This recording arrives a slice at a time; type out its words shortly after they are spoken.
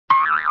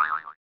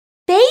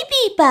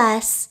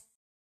BabyBus.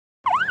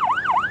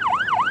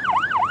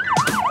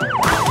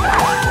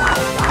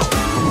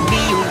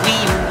 Wheel,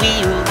 wheel,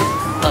 wheel,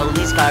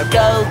 police car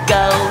go,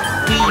 go.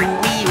 Wheel,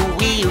 wheel,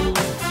 wheel,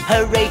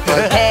 hooray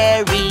for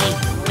Harry.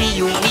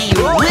 Wheel,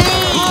 wheel, wheel.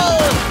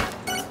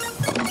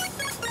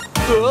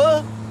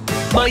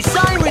 My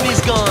siren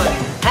is gone.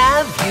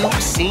 Have you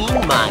seen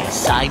my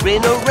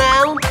siren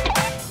around?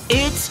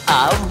 It's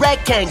a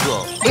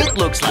rectangle. It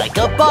looks like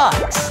a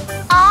box.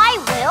 I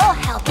will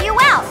help you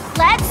out.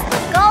 Let's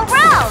look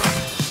around.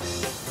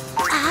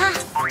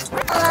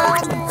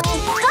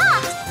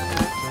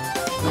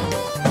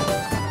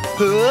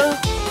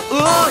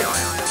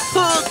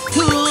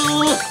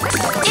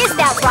 Is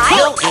that right?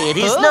 No, it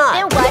is not.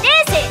 Then what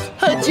is it?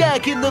 A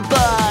jack in the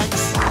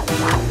box.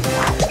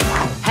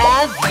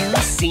 Have you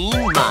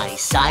seen my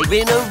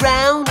siren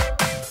around?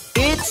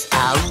 It's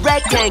a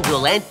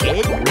rectangle and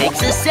it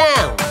makes a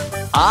sound.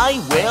 I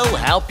will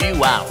help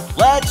you out.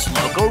 Let's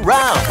look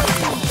around.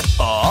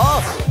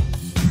 Oh!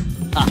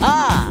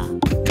 Aha!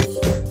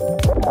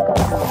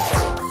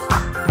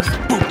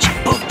 Booch,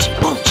 booch,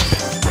 booch.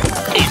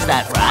 Is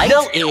that right?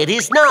 No, it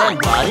is not. Then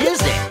what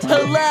is it?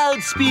 A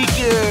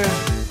loudspeaker.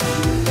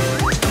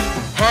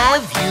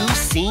 Have you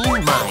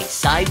seen my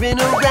siren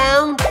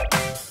around?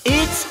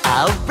 It's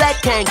a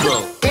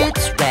rectangle.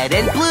 It's red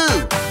and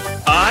blue.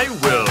 I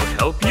will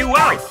help you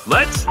out.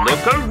 Let's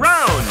look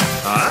around.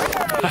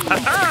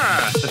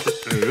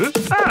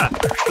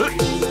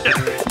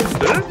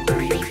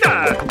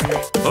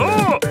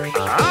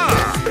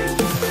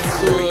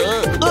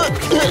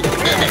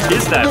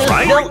 Is that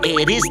right? No,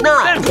 it is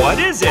not. Then what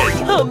is it?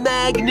 A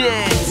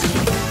magnet.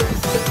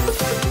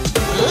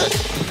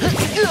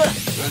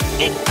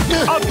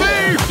 A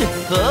thief!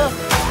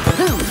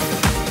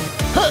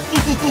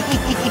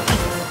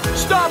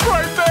 Stop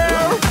right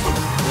there!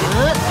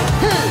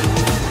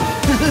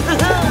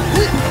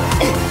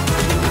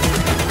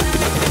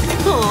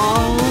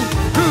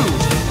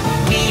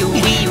 Wheel,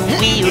 wheel,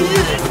 wheel.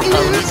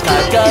 Police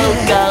car go,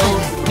 go.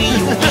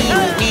 Wheel,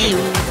 wheel, wheel.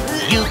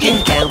 You can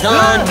count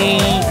on me.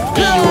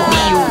 Wheel,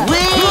 wheel,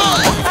 wheel.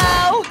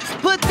 Ow!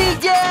 Put me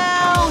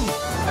down!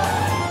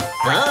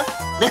 Huh?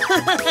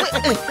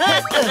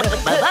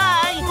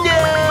 Bye-bye! No!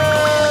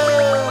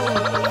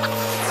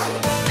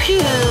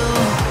 Phew!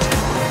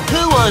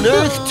 Who on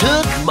earth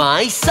took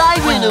my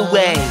siren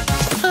away?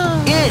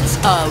 It's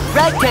a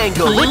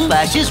rectangle. It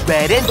flashes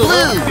red and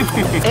blue.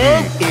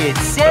 And it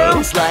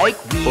sounds like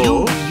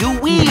wheel, wheel,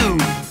 wheel.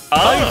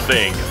 I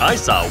think I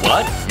saw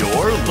what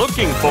you're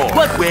looking for.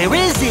 But where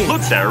is it?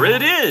 Look, there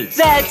it is.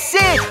 That's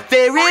it!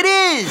 There it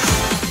is!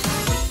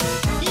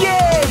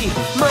 Yay!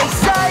 My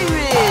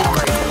siren!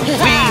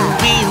 Wheel,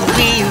 wheel,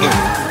 wheel.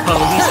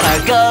 Police car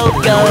go,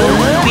 go.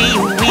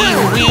 Wheel,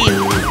 wheel,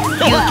 wheel.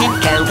 You can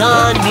count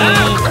on me.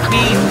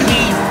 Wheel,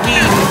 wheel,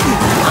 wheel.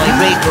 I'm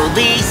a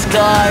police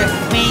car.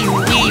 Wheel,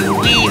 wheel,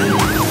 wheel.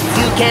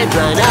 You can't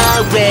run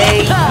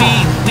away.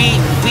 Wheel,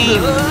 wheel,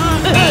 wheel.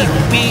 Wheel,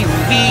 wheel,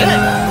 wheel.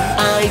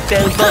 I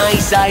found my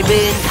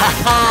siren. Ha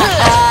ha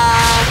ha.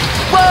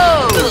 Whoa!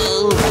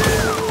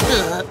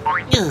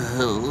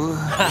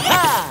 Ha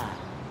ha!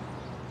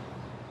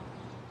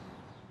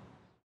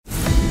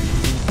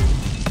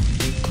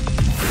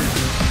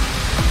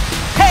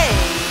 Hey!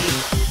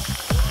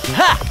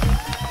 Ha!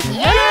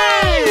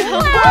 Yay!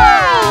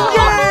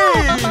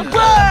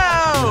 Wow!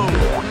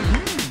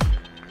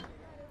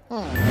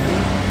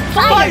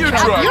 Fire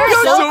truck, you're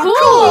so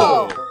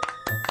cool!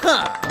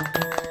 Huh.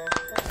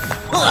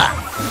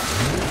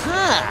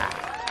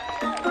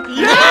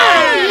 Yay!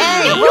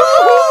 Hey!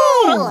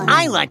 Woohoo!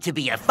 I like to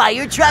be a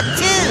fire truck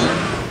too.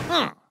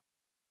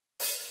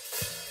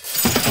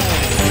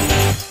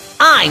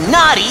 I'm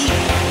naughty.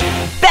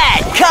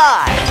 Bad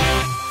car.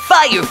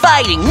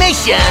 Firefighting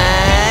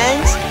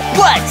missions.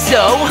 What's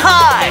so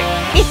hard?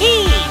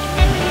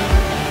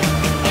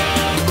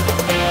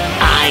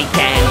 I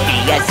can be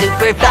a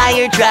super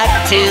fire truck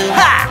too.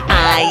 Ha!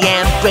 I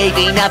am brave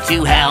enough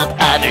to help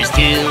others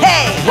too.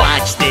 Hey!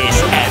 Watch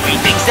this,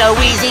 everything's so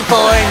easy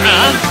for me.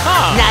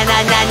 Na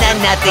na na na,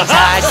 nothing's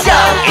hard, so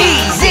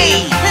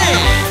easy.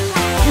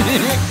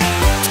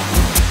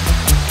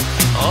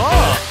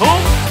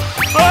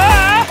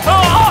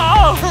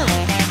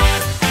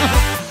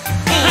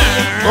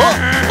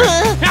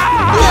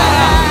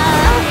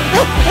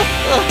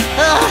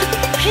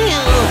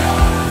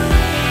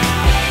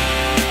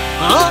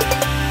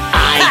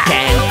 I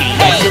can be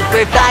a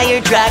super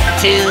fire truck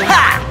too.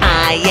 Ha!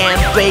 I am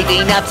brave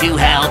enough to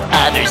help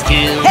others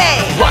too. Hey!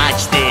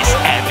 Watch this,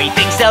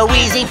 everything's so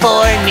easy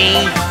for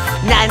me.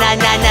 Na na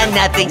na na,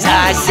 nothing's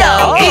hard,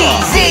 so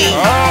easy.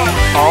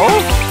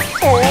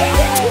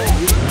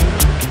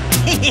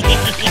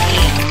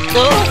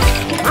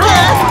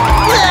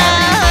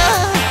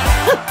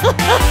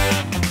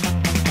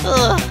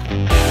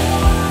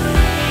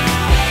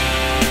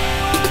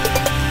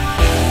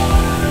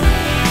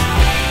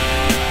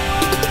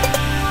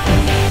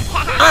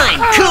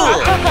 I'm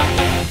cool!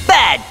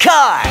 Bad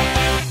car!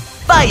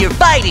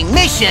 Firefighting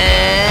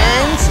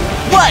missions!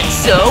 What's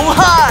so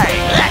hard?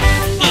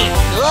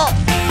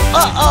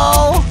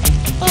 Uh-oh!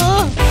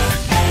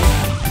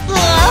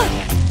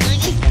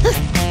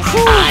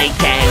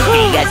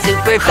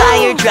 super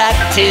fire truck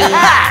too.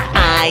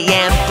 I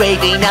am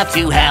brave enough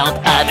to help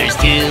others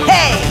too.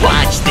 Hey!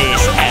 Watch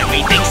this,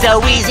 everything's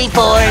so easy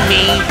for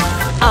me.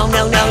 Oh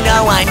no, no,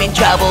 no, I'm in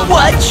trouble.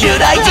 What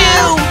should I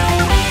do?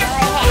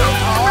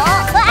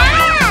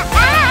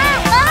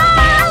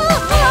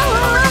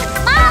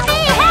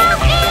 Mommy, help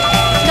me!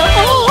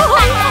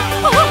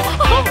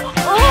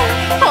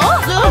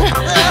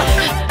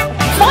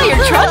 Fire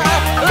truck,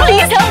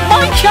 please help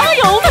my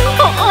child!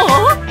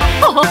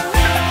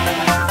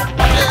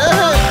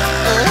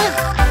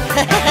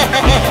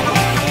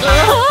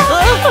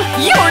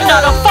 You're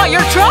not a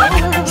fire truck!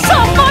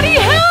 Somebody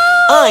help!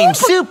 I'm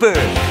super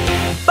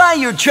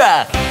fire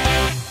truck.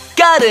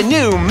 Got a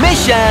new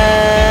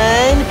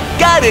mission.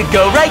 Gotta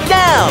go right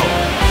now.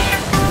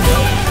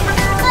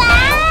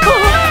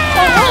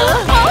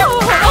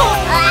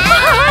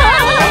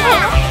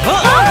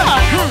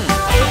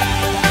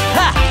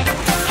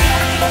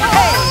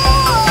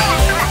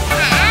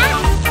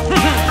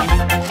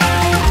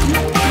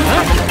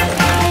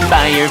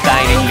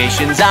 Firefighting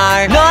missions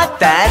are not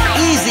that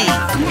easy.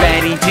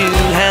 Ready to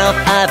help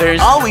others.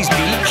 Always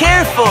be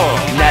careful.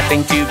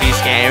 Nothing to be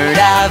scared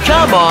of.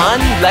 Come on,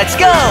 let's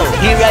go.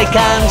 Here I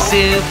come,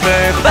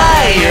 super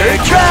fire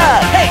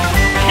truck. Hey!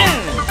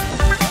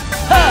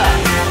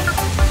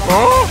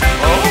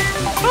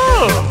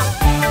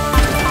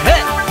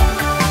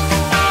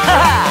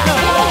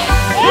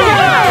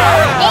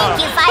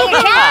 Thank you, fire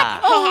truck!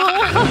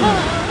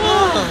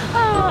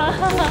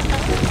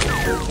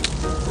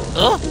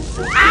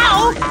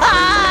 Ow!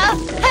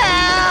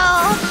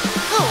 Help!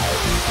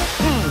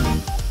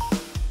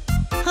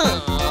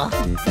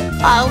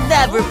 I'll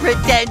never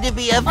pretend to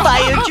be a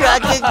fire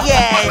truck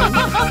again.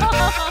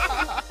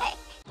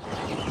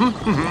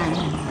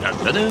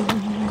 It's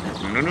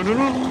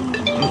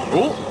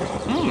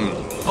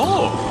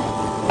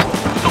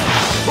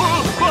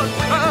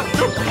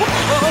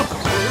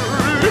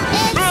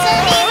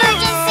an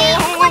emergency!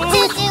 What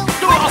to do?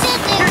 What to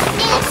do?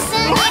 It's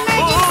an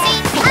emergency!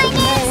 I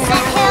need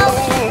some help!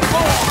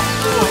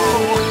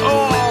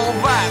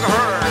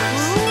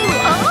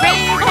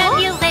 Brave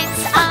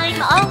ambulance, I'm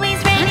always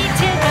ready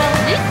to go.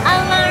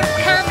 Alarm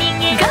coming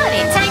in. Got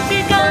it. Time to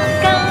go,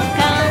 go,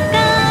 go,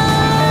 go.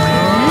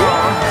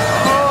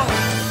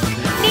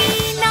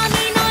 Nino,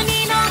 Nino,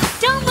 Nino,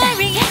 don't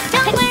worry,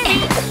 don't worry.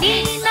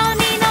 Nino,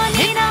 Nino,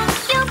 Nino,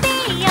 you'll be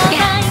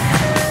alright.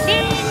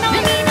 Nino,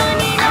 Nino,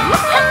 Nino,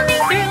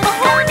 coming through,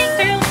 coming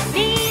through.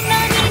 Nino,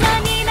 Nino,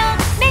 Nino,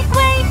 make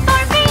way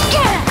for me.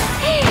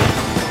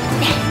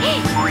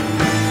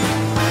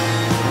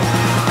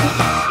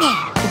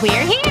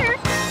 We're here.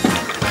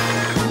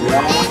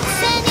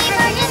 It's an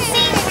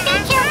emergency! Be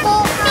careful!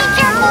 Be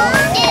careful!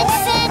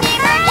 It's an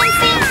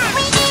emergency!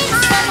 We need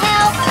some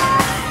help!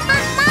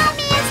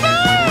 Mommy is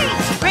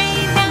hurt!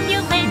 Brave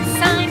ambulance,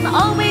 I'm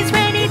always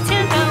ready to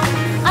go.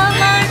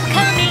 Alarm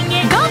coming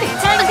in. Got it.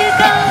 Time to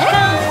go,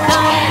 go,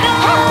 go,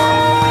 go.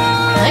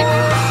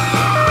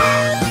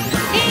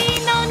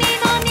 Nino,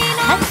 Nino,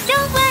 Nino,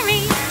 don't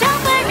worry,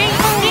 don't worry.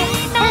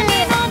 Nino,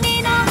 Nino,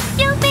 Nino,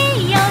 you'll be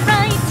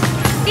alright.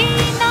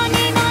 Nino,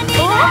 Nino,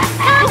 Nino,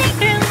 coming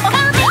through,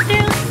 coming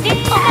through.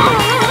 Nino,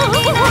 Nino,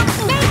 Nino,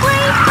 make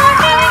way for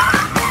me.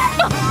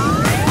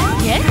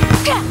 Yeah.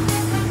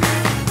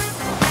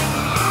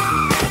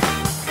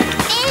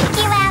 Thank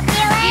you,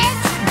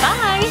 ambulance!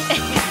 Bye.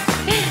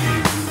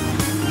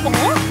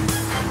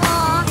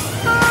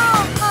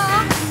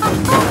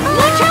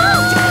 Watch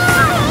out!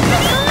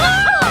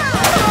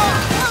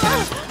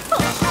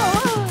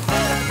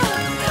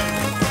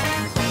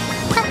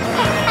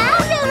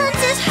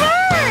 Ambulance is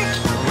hurt!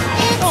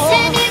 It's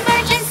an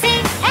emergency!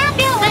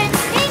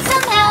 Ambulance needs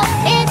some help!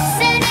 It's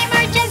an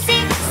emergency!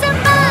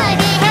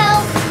 Somebody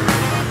help!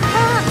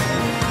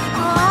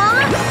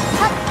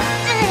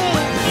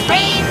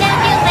 Brave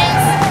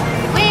ambulance,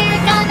 we're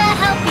gonna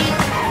help you.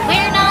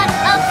 We're not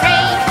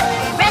afraid.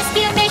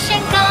 Rescue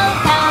mission, go,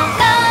 go,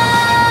 go!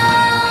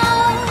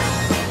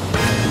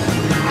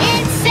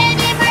 It's an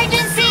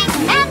emergency!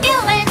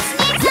 Ambulance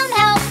needs some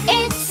help!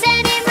 It's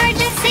an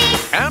emergency!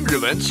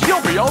 Ambulance,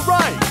 you'll be all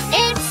right.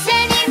 It's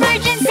an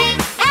emergency!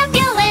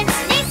 Ambulance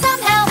needs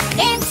some help!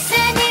 It's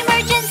an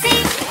emergency!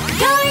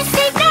 Doors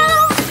say go!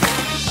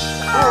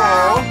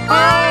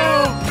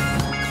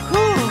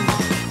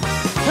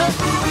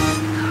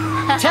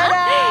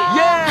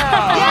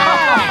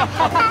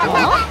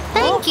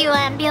 Thank you,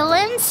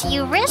 ambulance.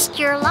 You risked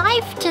your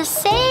life to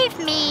save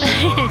me.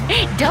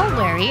 Don't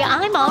worry,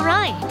 I'm all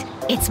right.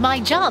 It's my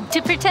job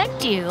to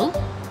protect you.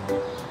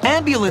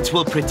 Ambulance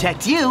will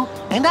protect you,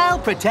 and I'll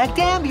protect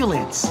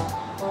ambulance.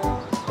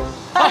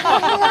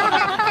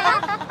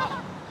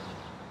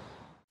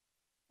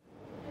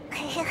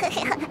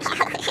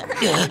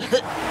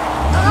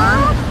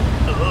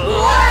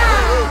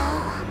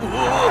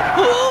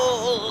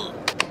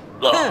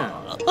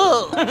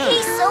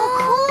 He's so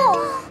cool.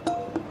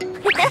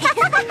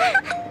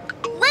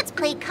 Let's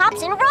play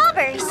cops and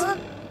robbers.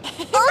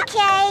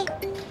 Okay.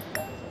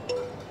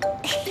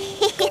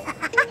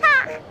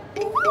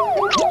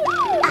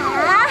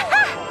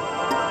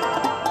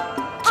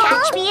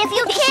 Catch me if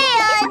you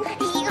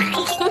can.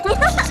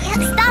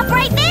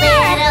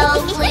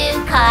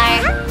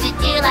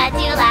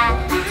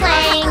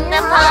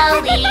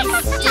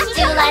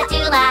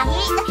 doola.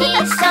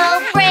 He's so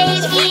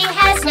brave, he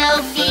has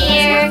no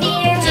fear.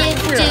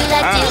 Doola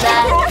doola,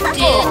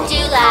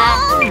 doola.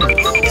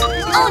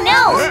 Oh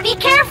no, be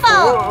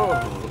careful!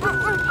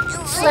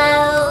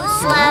 Slow,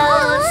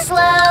 slow,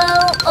 slow,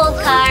 old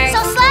car.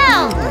 So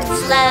slow!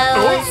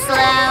 Slow,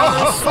 slow,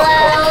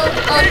 slow,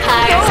 old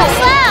car. So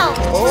slow!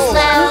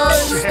 Slow,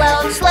 slow,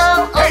 slow,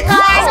 old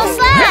car. So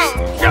slow!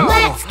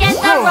 Let's get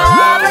the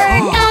robber,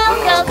 go,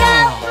 go, go!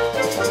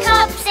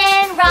 Cops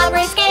and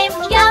robbers game,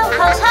 yo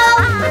ho ho!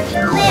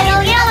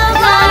 Little yellow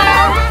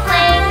car,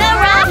 playing the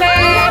robber.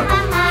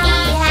 He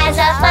has a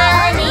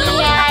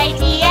funny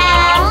idea.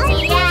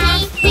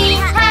 Hee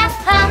ha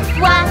ha,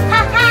 wah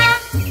ha ha.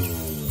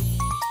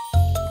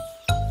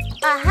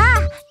 Aha,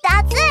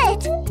 that's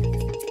it!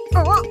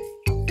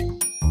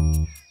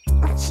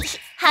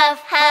 Huff,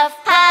 huff,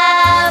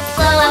 puff,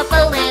 blow up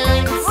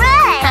balloons.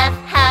 Red! Huff,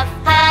 huff,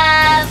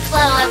 puff,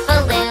 blow up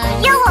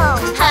balloons. Yellow!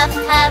 Huff,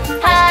 huff,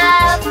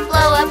 puff,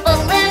 blow up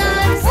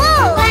balloons.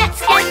 Blue!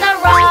 Let's get the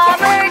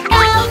robber,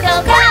 go, go,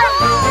 go!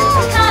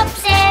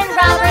 Cops and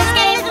robbers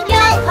game,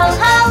 yo ho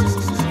ho!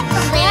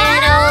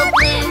 Little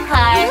blue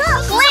car,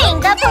 fleeing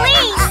the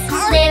police.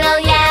 Little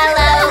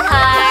yellow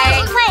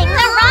car, playing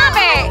the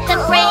robber. The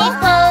brave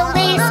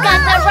police got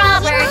the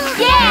robber,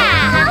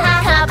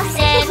 yeah! Cops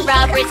and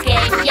robbers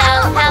game, yo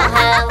ho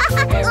ho!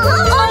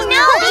 Oh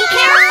no, be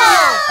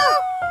careful!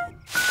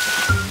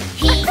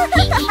 Hee hee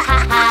hee ha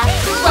ha,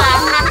 wah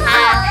ha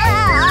ha!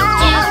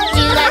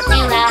 Doola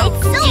doola,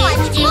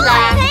 doola.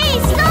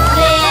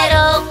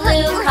 Little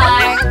blue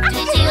car,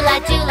 doola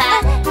doola,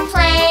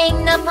 playing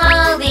the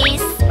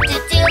police,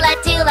 doola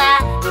doola.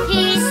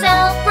 He's so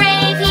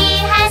brave, he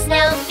has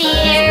no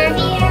fear.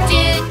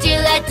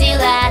 Doola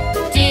doola,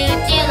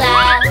 doola.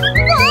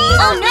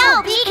 Oh no,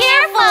 be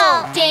careful!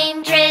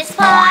 Dangerous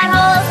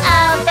potholes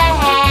up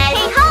ahead.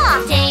 Hey ha!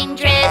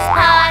 Dangerous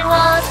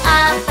potholes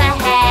up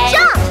ahead.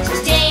 Jump!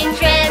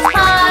 Dangerous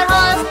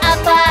potholes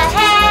up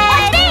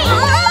ahead.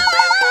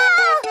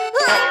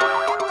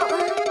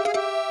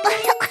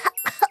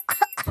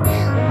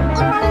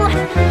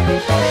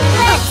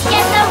 Let's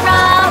get the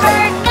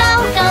robber, go,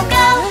 go,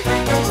 go!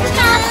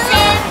 Cops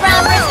and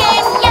robbers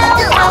game, yo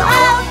ho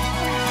ho!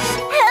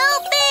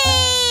 Help me!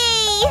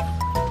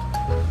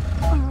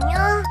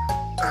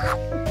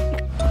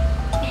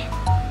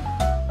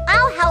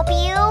 I'll help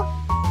you.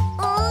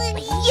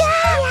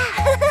 Yeah!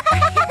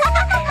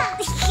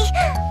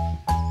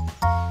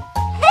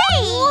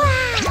 Hey!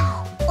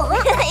 Wow!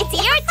 It's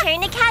your turn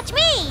to catch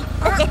me.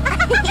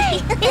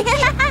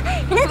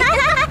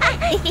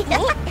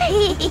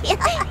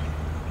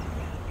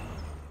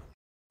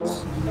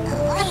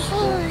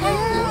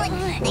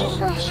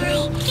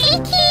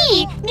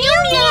 Kiki! Mew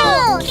mew!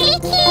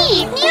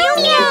 Kiki! Mew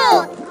mew!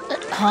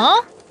 Huh?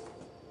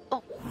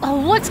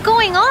 What's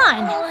going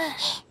on?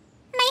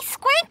 My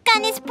squirt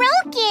gun is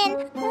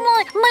broken.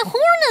 My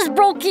horn is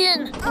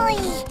broken.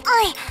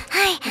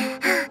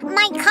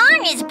 My car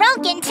is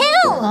broken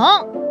too.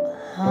 Huh?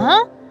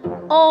 Huh?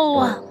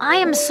 Oh, I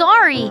am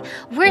sorry.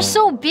 We're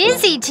so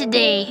busy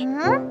today.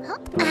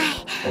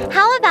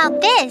 How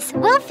about this?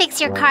 We'll fix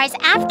your cars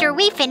after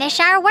we finish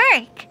our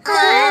work.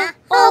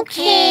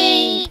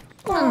 Okay.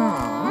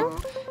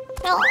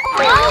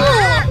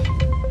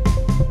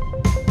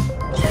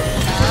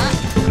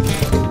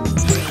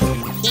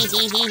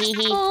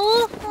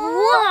 Oh,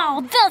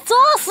 wow, that's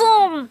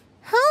awesome!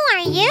 Who are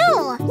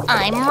you?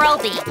 I'm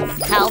Roby.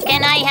 How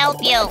can I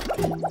help you?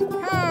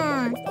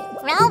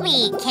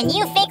 Roby, can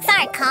you fix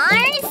our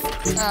cars?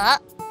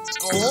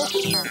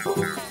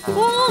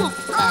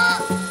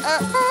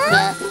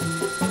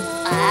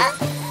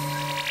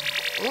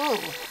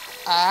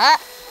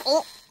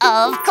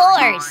 Of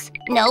course.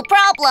 No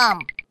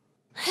problem.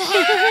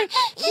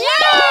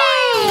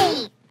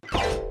 Yay!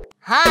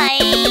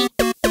 Hi.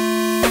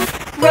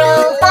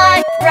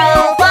 Robot,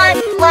 robot,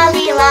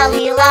 lolly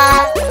lolly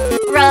la.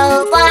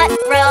 Robot,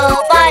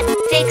 robot,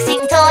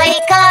 fixing toy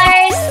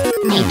cars.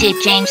 Need to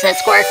change the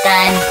squirt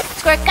gun.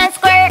 Squirt gun,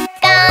 squirt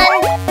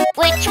gun.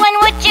 Which one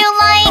would you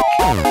like?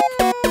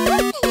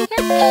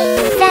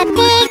 The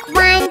big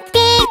one,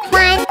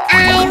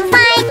 I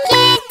like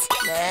it.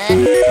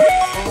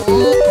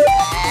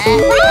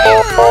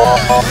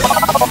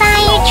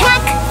 Fire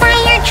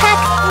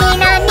truck,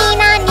 Nina,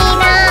 Nina,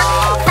 Nina.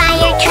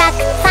 Fire truck,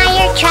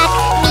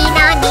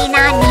 Nina,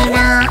 Nina,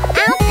 Nina.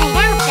 I'll put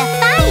out the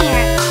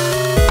fire.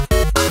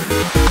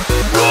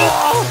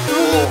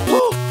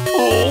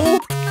 Hey!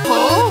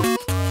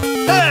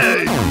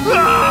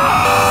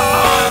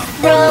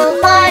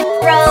 Robot,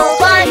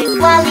 robot,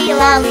 lolly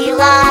lolly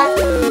la.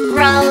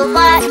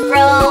 Robot,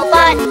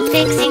 robot,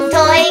 fixing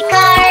toy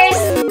cars.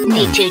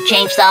 Need to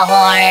change the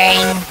horn.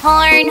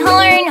 Horn,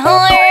 horn,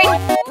 horn.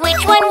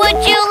 Which one would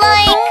you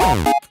like?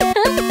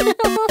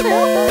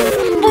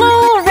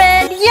 Blue,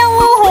 red,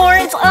 yellow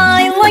horns,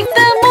 I like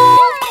them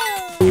all!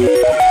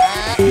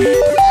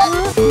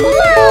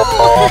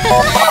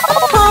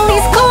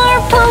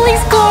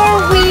 Police car,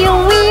 wheel,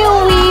 wheel,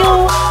 wheel.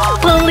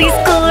 Police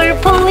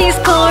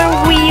car,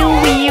 wheel,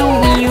 wheel,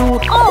 wheel.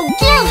 Oh,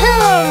 get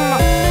him!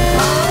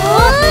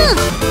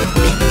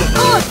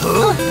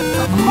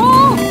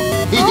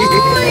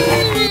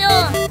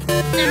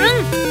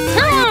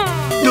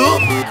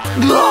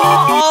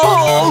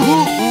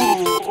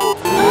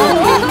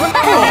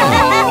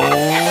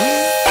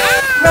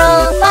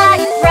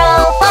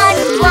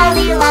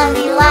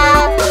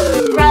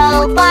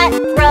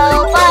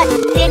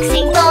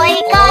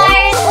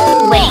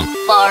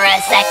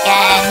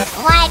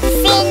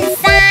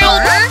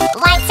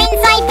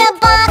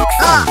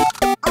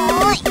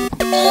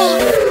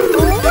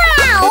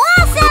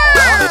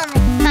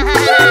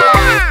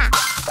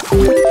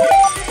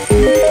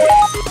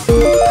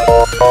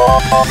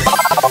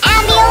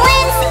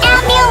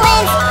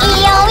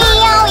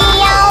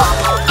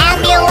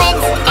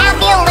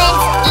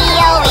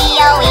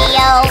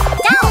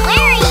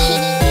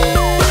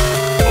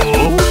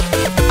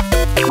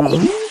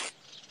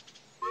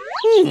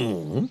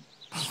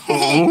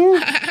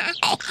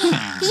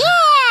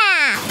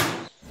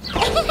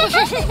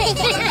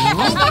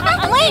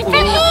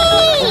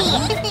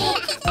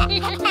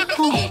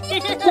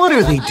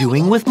 are they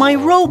doing with my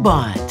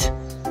robot?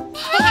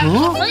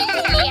 Huh?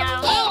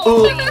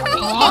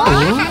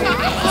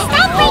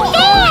 Stop right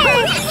there!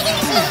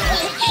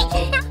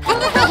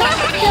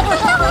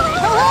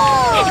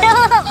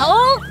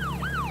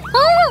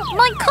 Oh,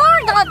 my car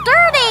got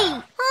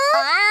dirty!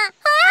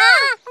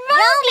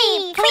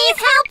 Roby, please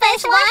help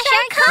us wash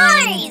our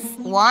cars!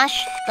 Wash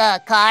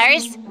the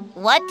cars?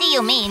 What do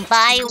you mean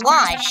by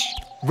wash?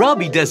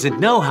 Robbie doesn't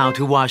know how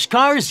to wash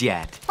cars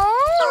yet.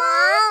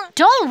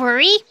 Don't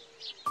worry.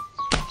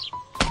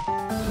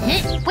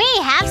 We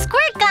have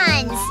squirt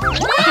guns!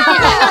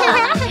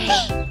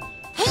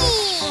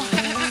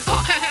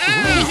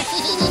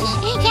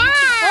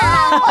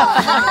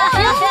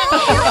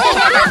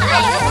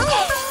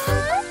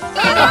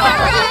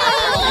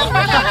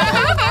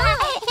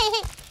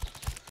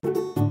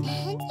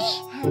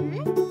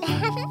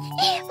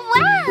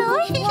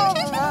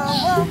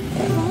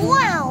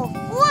 Wow,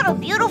 what a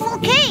beautiful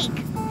cake!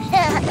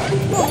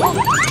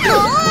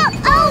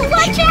 Oh,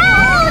 watch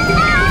out!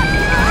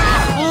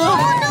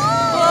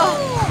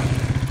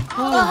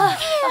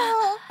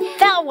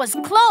 That was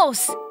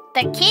close.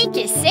 The cake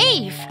is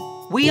safe.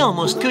 We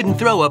almost couldn't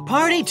throw a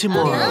party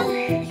tomorrow.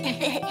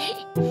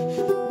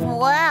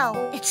 Wow,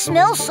 it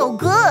smells so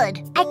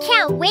good. I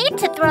can't wait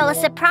to throw a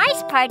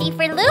surprise party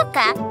for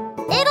Luca.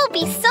 It'll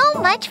be so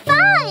much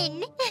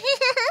fun.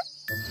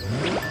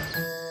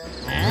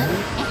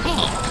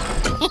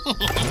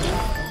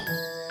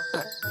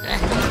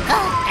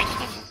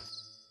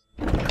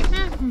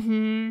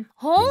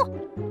 Huh?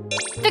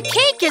 The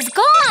cake is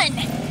gone.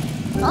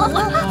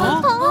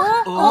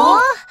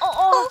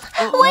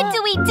 What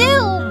do we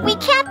do? We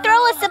can't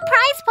throw a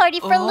surprise party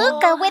for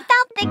Luca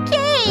without the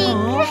cake.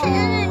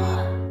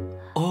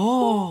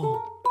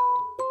 Oh.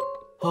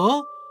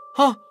 Huh?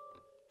 Huh?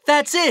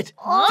 That's it!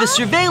 The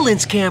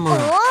surveillance camera!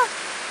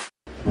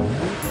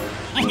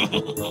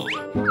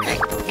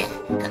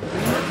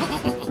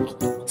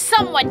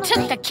 Someone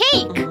took the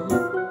cake.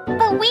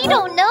 But we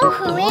don't know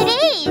who it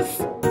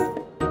is.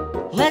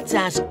 Let's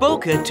ask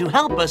Boca to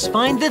help us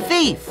find the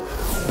thief.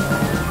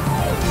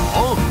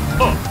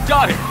 Oh,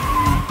 got it.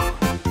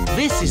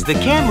 This is the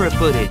camera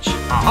footage.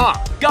 Aha,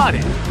 got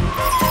it.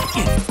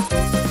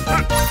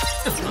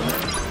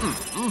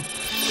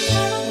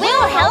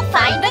 We'll help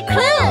find the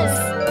clues.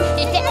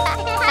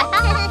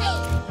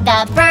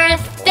 The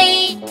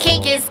birthday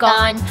cake is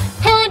gone.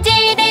 Who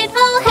did it?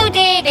 Oh, who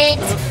did it?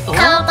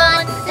 Come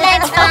on,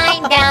 let's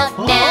find out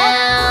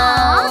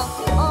now.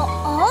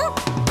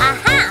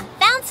 Aha,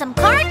 found some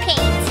car paint.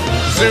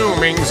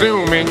 Zooming,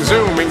 zooming,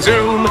 zooming,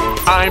 zoom.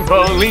 I'm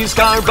Police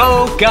Car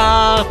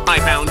Boca. I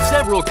found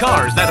several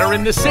cars that are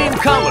in the same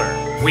color.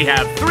 We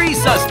have 3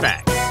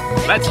 suspects.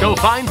 Let's go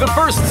find the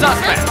first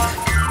suspect.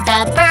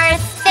 The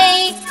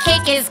birthday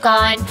cake is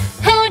gone.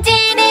 Who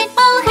did it?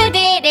 Oh, who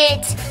did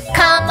it?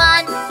 Come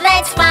on,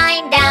 let's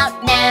find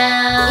out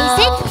now.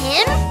 Is it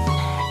him?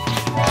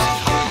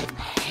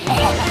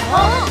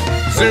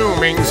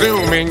 Zooming,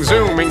 zooming,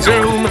 zooming,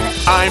 zoom.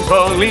 I'm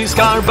Police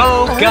Car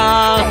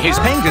Boca. His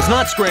paint is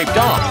not scraped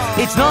off.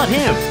 It's not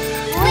him.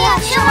 We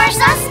have 2 more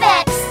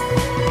suspects.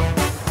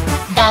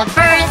 The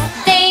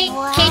birthday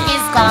cake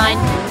is gone.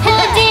 Who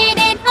did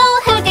it?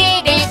 Oh, who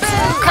did it?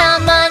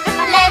 Come on,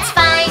 let's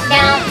find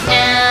out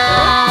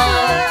now.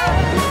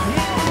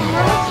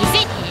 Is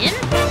it him?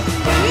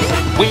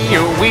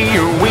 Wee-oo,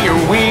 wee-oo, wee-oo,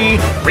 wee.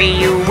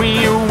 Wee-oo,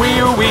 wee-oo,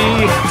 wee-oo,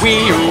 wee.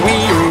 Wee-oo,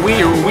 wee-oo,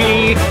 wee-oo,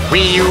 wee.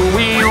 Wee-oo,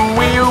 wee-oo,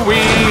 wee-oo,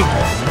 wee.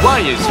 Why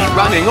is he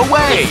running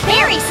away?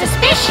 Very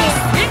suspicious.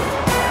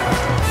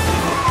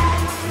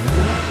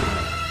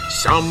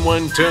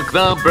 Someone took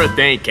the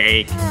birthday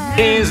cake.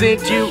 Is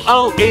it you?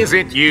 Oh, is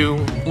it you?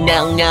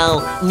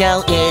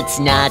 No, it's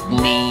not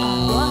me.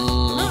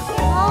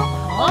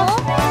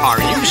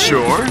 Are you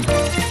sure?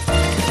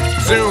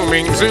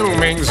 Zooming,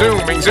 zooming,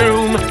 zooming,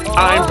 zoom.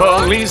 I'm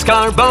Police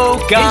Car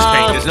Boca. His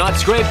paint is not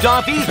scraped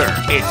off either.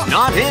 It's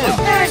not him.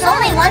 There's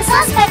only 1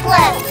 suspect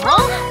left.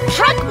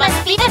 Truck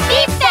must be the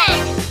thief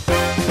then.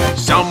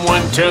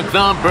 Someone took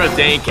the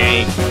birthday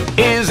cake.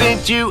 Is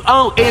it you?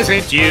 Oh, is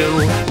it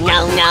you?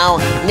 No,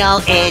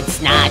 it's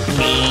not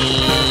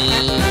me.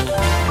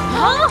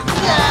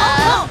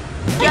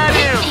 Get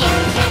him!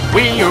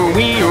 Wee-oo,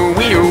 wee-oo,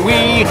 wee-oo,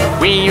 wee.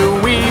 Wee-oo,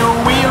 wee-oo,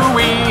 wee-oo,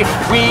 wee.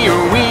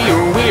 Wee-oo,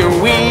 wee-oo,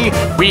 wee-oo, wee.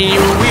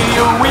 Wee-oo,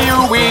 wee-oo,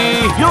 wee-oo,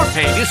 wee. Your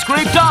paint is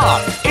scraped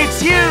off.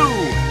 It's you!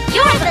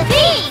 You're the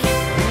thief.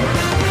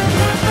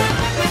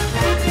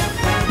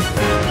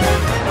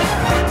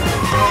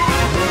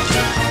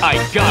 I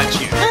got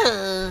you.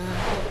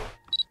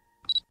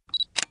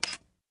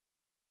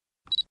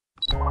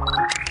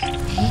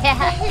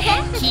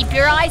 Keep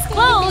your eyes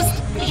closed.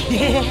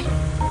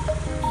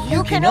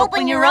 You can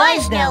open your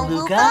eyes now,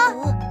 Luca.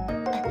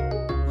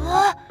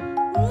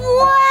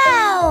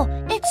 Wow!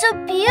 It's a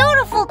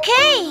beautiful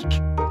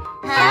cake!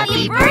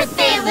 Happy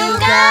birthday,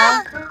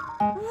 Luca!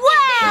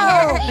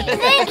 Wow!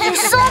 Thank you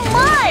so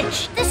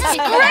much! This is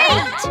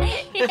great!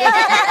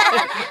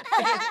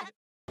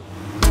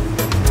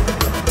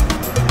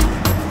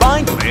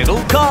 Find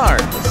little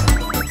cars.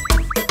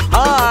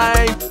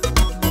 Hi!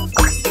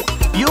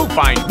 You'll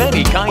find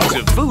many kinds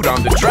of food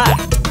on the track.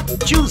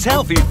 Choose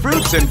healthy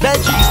fruits and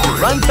veggies to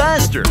run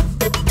faster.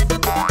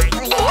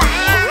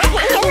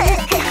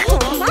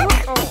 Vroom,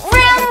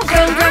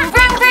 vroom, vroom,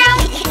 vroom, vroom.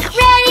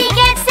 Ready,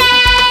 get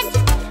set.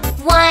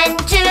 1,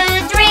 2,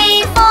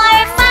 3,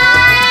 4, 5.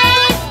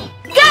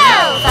 Go!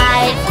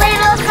 5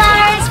 little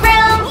cars,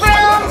 vroom,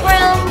 vroom,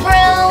 vroom,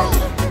 vroom.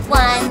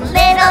 1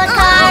 little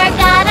car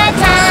got a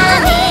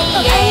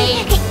tummy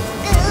ache.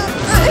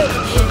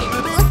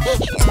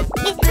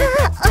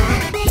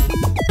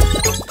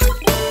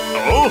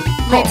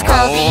 Let's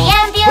call the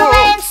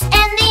ambulance,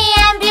 and the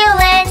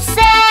ambulance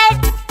said,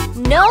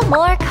 No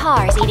more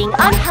cars eating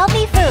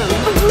unhealthy food.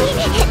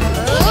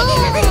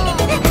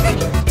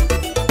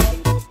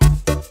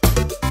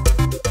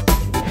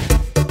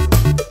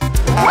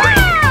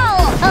 wow!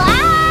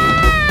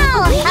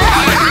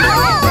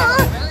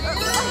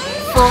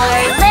 4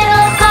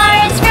 little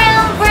cars,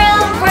 vroom,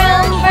 vroom,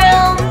 vroom,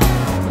 vroom.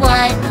 1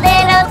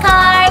 little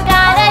car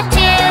got a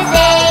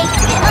toothache.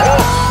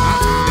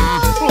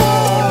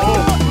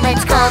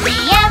 Let's call the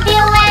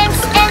ambulance,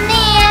 and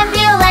the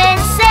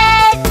ambulance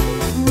said,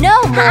 No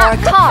more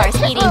cars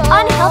eating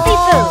unhealthy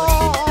food.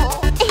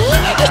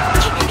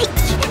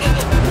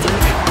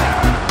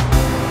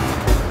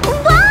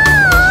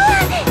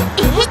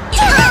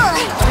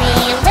 3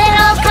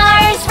 little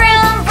cars,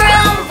 vroom,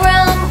 vroom,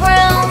 vroom,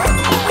 vroom.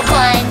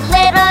 1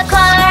 little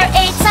car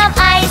ate some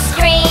ice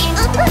cream.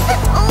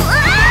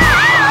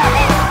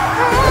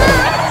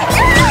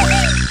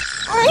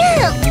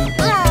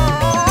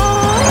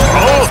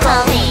 Let's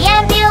call the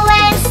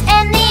ambulance,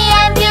 and the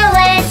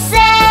ambulance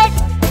said,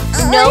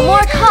 No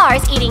more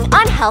cars eating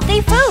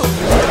unhealthy food.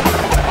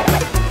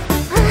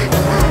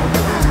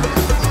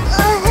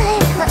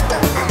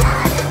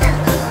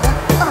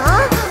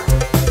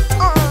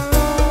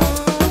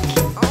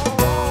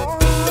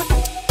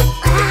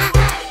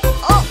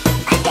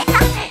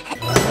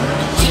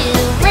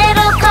 Two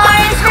little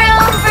cars,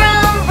 vroom,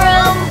 vroom,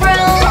 vroom,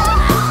 vroom.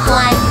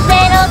 1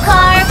 little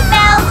car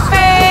felt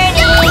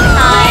burning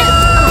hot.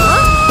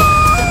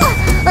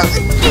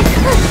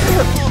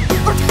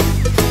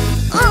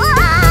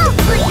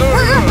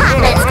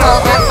 Let's call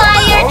the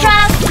fire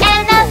truck,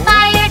 and the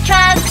fire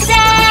truck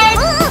said,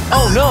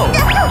 Oh no!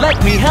 Let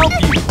me help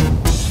you!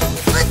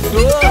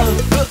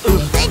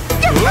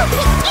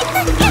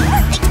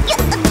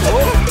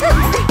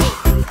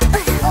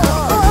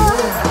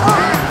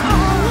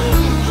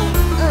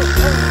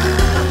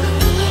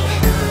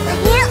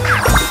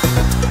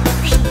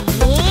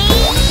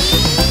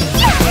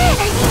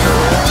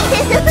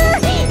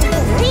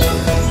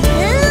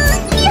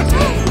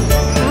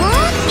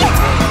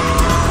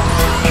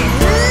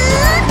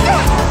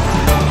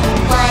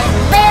 One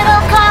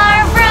little car,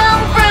 vroom,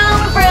 vroom,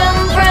 vroom,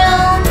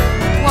 vroom.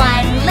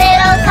 1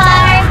 little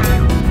car.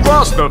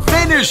 Cross the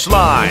finish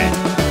line!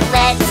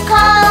 Let's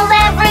call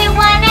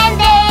everyone, and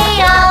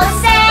they all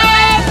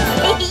said,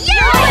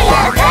 You're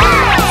the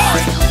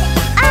best!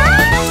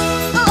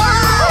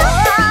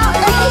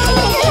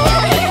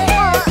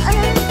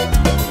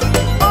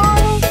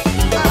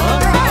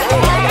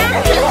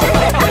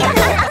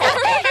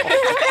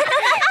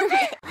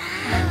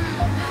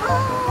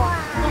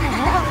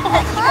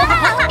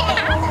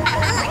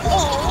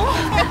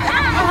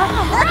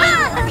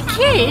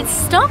 Kids,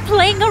 stop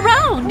playing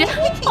around.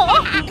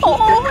 Oh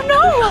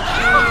no!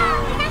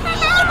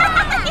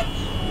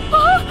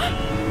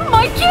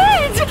 My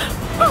kids!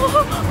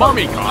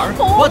 Mommy car,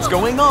 what's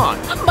going on?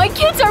 My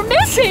kids are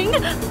missing!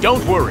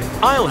 Don't worry,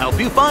 I'll help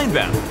you find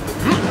them.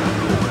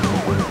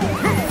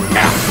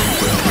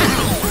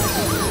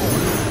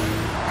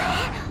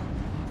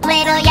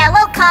 Little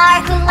yellow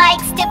car who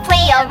likes to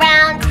play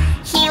around.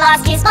 He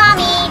lost his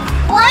mommy.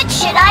 What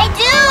should I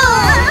do?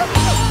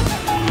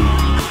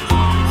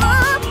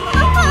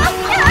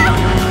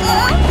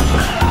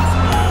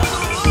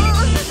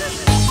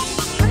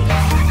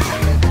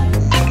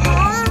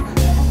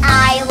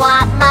 I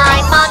want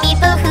my mommy,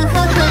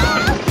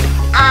 boo-hoo-hoo-hoo.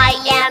 I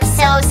am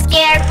so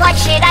scared, what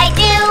should I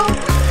do?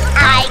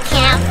 I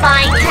can't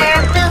find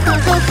her,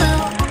 boo-hoo-hoo-hoo.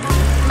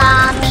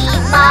 Mommy,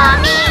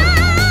 mommy.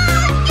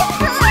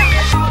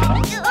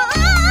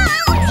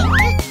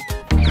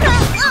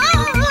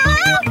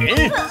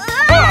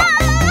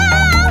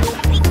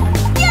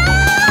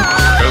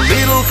 The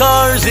little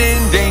car's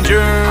in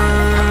danger.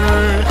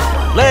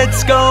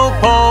 Let's go,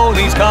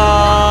 police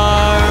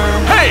car.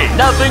 Hey,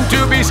 nothing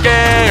to be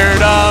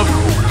scared of.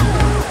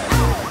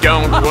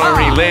 Don't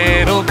worry,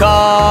 little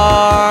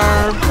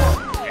car.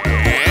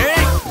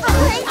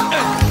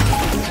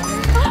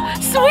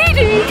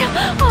 Sweetie!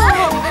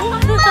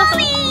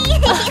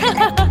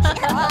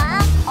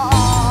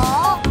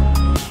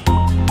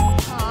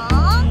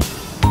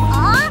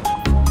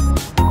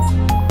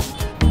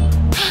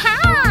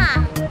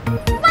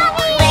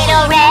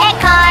 Little red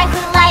car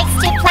who likes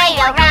to play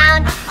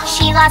around.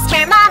 She lost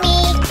her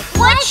mommy.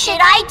 What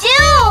should I do?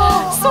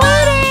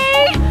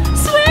 Sweetie!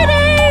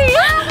 Sweetie!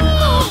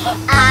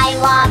 I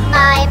want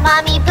my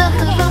mommy,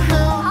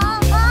 boo-hoo-hoo-hoo.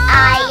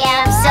 I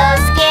am so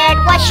scared,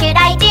 what should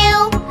I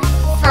do?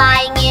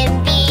 Flying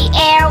in the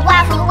air,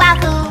 wahoo,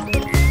 wahoo.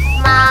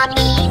 Mommy,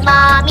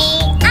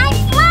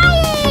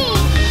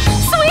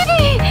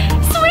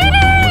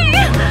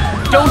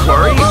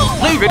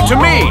 it to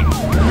me.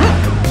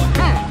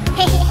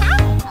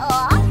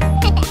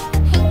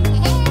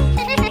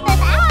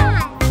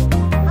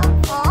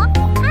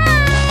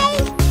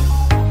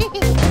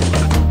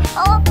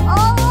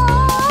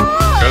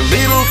 The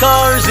little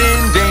car's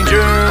in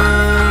danger.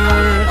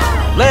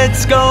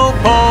 Let's go,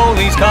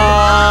 police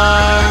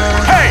car.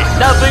 Hey,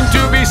 nothing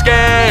to be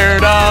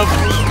scared of.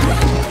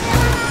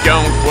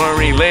 Don't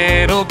worry,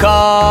 little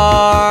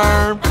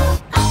car.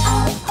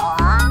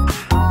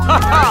 Ha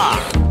ha!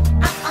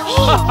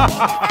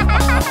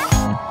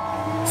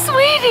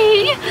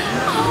 Sweetie!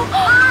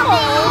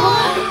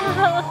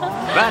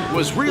 That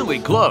was really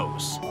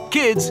close.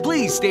 Kids,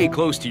 please stay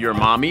close to your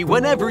mommy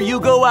whenever you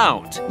go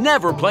out.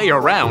 Never play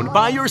around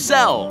by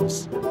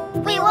yourselves.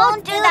 We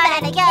won't do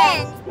that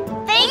again.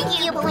 Thank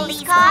you,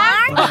 police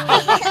car.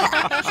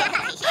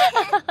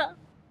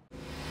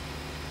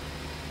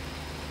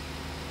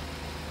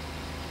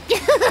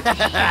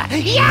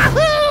 Yahoo!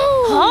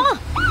 Huh?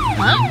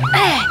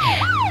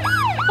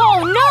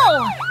 Oh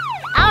no!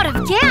 Out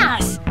of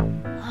gas!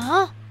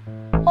 Huh?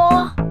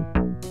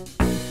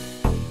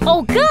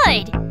 Oh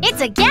good!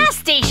 It's a gas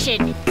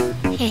station!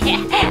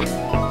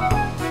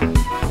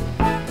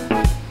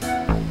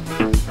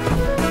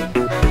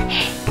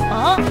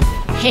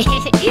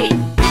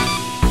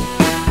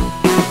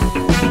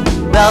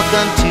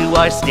 Welcome to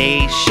our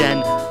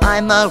station.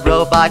 I'm a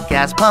robot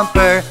gas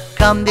pumper.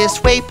 Come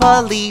this way,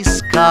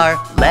 police car.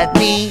 Let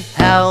me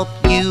help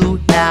you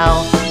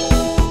now.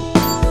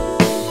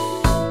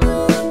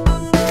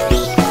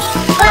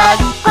 Plug,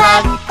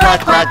 plug, plug,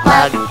 plug,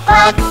 plug,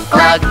 plug,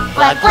 plug,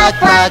 plug, plug,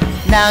 plug.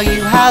 Now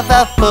you have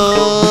a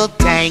full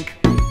tank.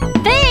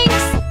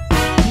 Thanks!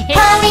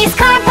 Police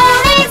car,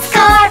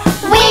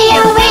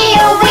 wee-oo,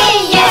 wee-oo,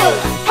 wee-oo.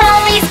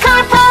 Police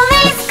car,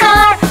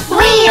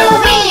 wee-oo,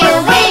 wee-oo,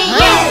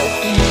 wee-oo.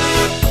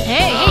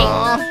 Hey!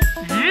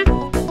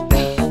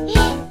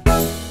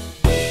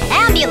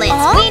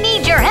 Ambulance, we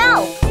need your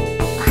help!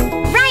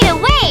 Right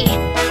away!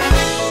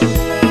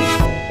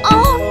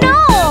 Oh no!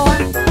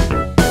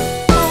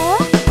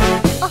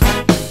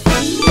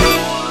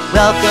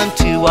 Welcome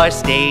to our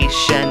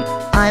station.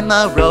 I'm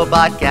a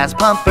robot gas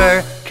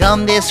pumper.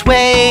 Come this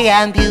way,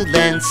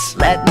 ambulance.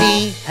 Let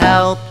me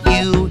help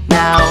you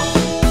now.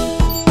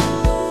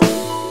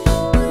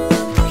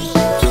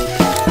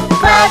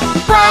 Plug,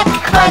 plug,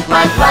 plug,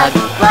 plug, plug,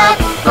 plug,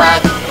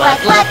 plug, plug,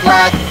 plug,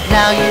 plug.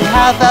 Now you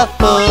have a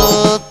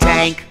full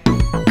tank.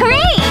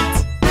 Great!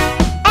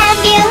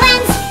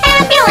 Ambulance,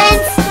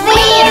 ambulance,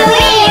 wee-oo,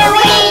 wee-oo,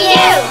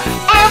 wee-oo.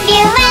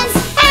 Ambulance,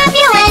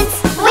 ambulance,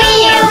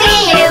 wee-oo,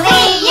 wee-oo,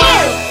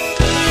 wee-oo.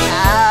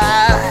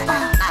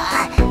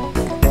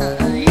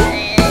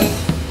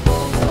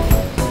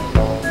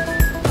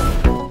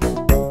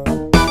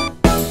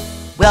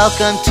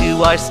 Welcome to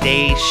our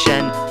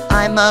station.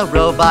 I'm a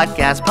robot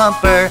gas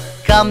pumper.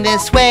 Come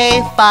this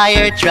way,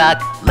 fire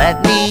truck.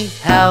 Let me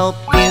help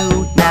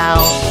you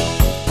now.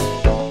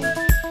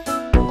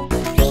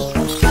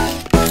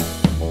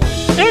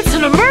 It's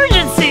an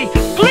emergency!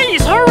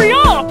 Please hurry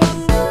up!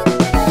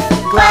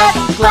 Glug,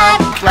 glug,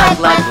 glug,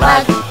 glug,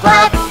 glug,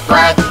 glug,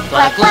 glug,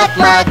 glug, glug,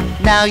 glug.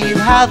 Now you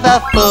have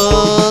a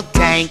full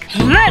tank.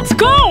 Let's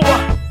go!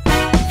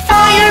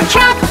 Fire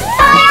truck,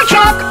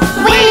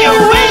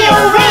 wee-oo,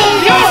 wee-oo,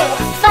 wee-oo.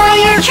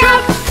 Fire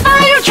truck,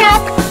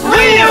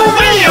 wee-oo,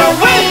 wee-oo,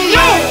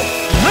 wee-oo.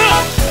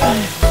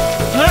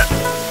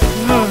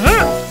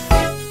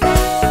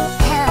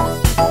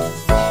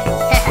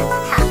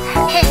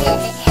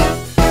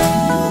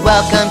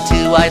 Welcome to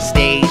our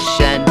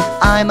station.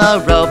 I'm a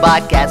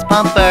robot gas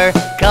pumper.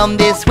 Come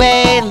this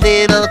way,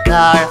 little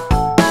car.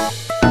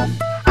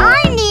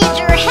 I need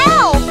your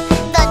help.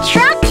 The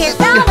truck is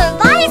out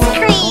of ice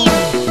cream.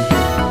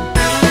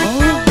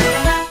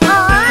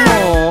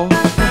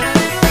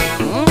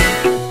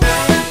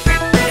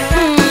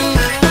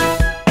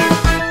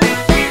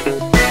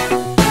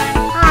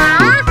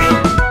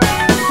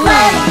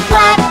 Plug,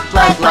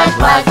 plug, plug,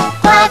 plug, plug,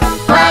 plug,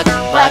 plug,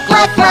 plug,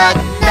 plug, plug.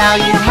 Now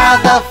you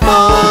have a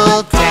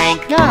full tank.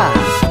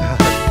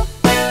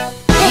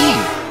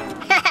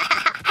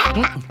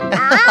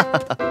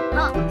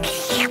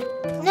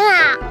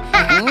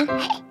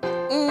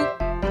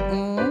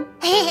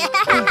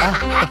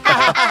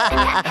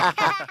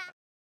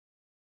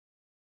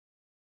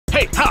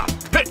 Hey ha!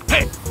 Hey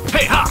hey!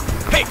 Hey ha!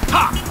 Hey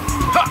ha!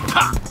 Ha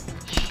ha!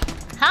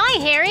 Hi,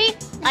 Harry!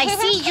 I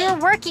see you're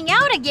working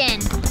out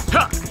again.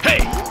 Ha! Hey!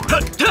 Ha!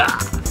 Ha!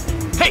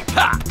 Hey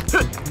ha!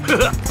 Ha!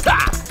 Ha! Ha!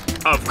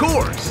 Of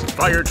course!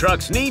 Fire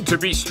trucks need to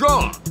be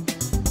strong.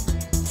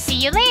 See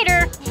you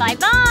later.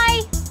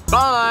 Bye-bye.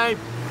 Bye!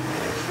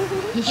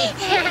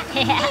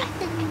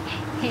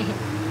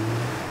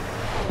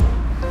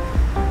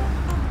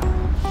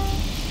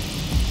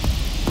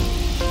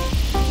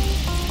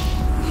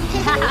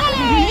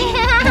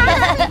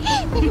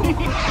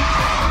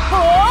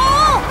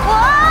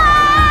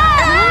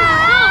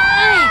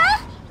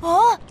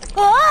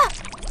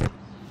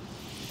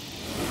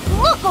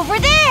 Look over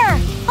there!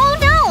 Oh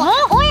no!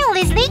 Oil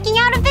is leaking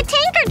out of the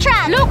tanker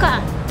truck!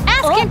 Luca,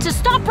 ask him to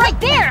stop right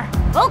there.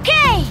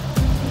 Okay!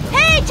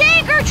 Hey,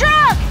 tanker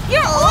truck!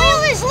 Your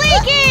oil is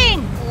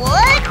leaking!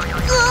 What?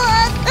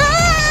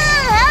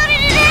 How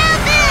did it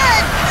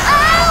happen?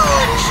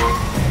 Ouch!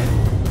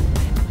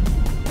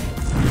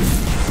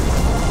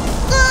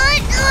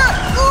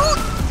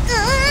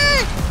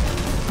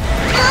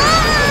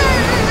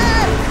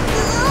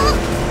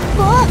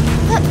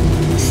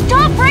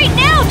 Stop right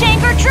now,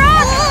 tanker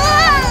truck!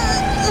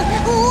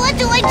 What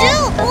do I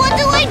do? What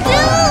do I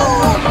do?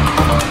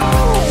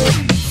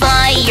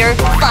 Fire,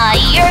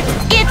 fire,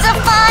 it's a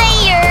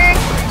fire!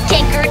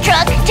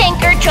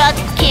 Tanker truck,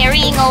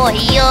 carrying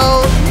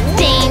oil.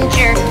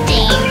 Danger,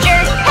 danger,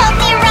 help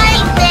me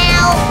right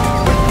now!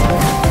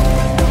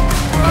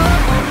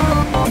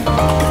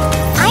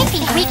 I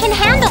think we can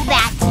handle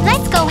that.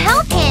 Let's go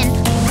help him.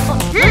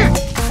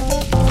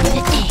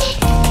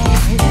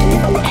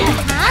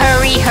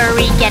 Hurry,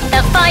 hurry, get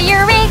the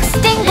fire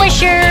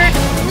extinguisher.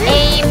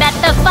 Aim at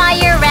the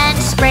fire and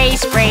spray,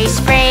 spray,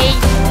 spray.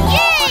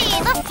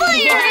 Yay! The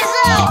fire is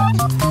out!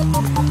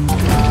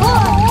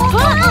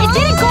 It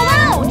didn't go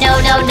out! No,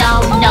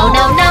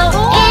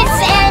 it's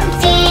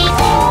empty!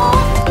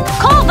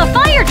 Call the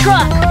fire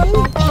truck!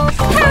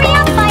 Hurry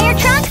up, fire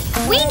truck.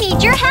 We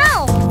need your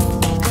help.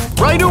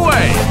 Right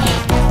away!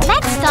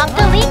 Let's stop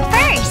the leak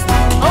first.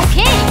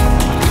 Okay.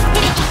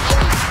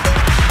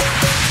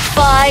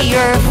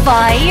 Fire,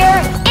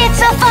 fire,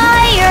 it's a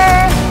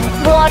fire!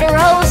 Water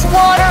hose,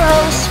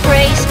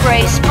 spray,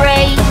 spray,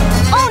 spray!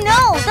 Oh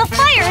no, the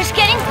fire is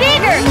getting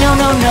bigger! No,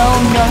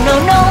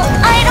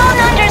 I don't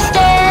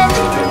understand!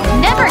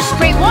 Never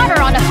spray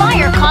water on a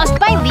fire caused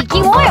by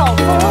leaking oil.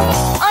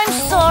 I'm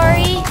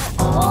sorry.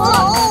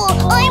 Oh,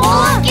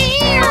 I'm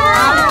scared!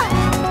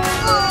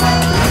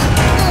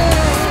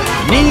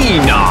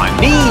 Nina,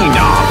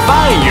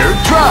 fire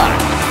truck!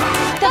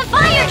 The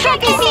fire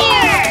truck is here!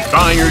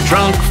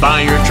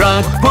 Fire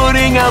truck,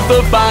 putting out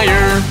the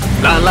fire.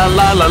 La la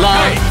la la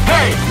la,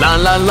 hey, la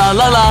la la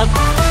la la.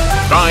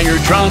 Fire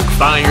truck,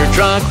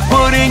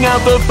 putting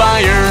out the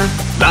fire.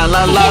 La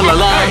la la la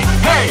la,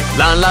 hey,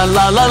 la la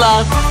la la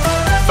la.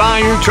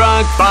 Fire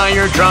truck,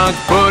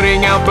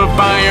 putting out the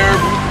fire.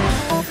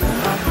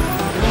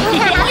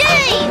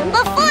 Yay!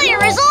 The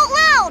fire is all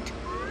out!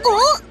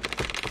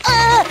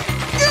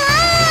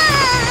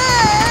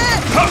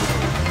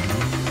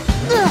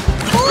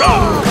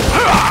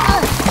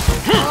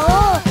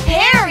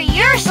 Harry,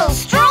 you're so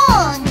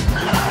strong!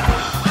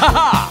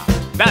 Ha!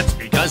 That's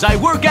because I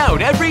work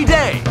out every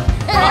day.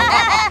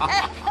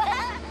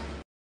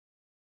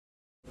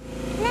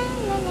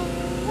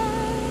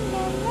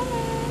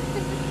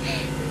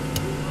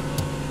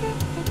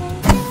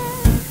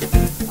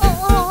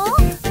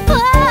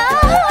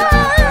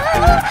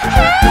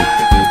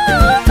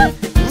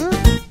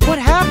 What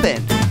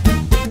happened?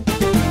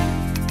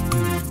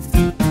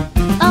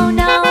 Oh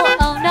no,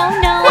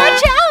 no.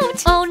 Watch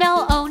out! Oh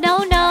no,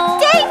 no.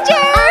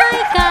 Danger!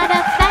 I got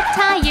a flat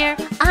tire.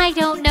 I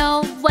don't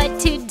know what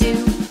to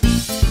do.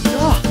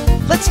 Oh,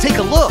 let's take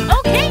a look.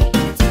 Okay.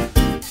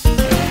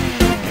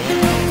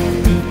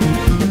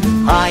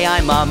 Hi,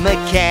 I'm a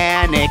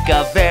mechanic,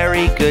 a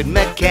very good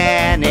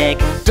mechanic.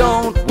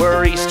 Don't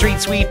worry, street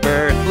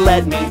sweeper,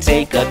 let me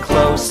take a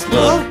close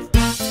look.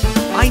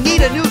 I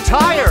need a new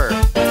tire.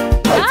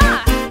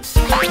 Ah.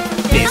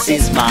 This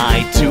is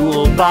my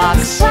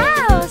toolbox.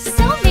 Wow,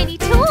 so many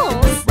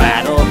tools.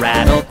 Rattle,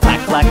 rattle,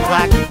 clack, clack,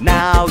 clack.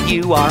 Now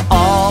you are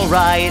all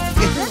right.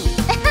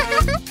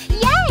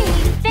 Yay!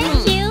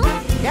 Thank you.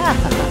 Yeah.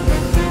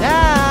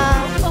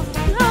 Yeah. Oh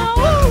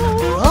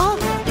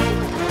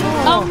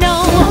Huh? no,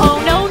 oh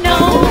no, no.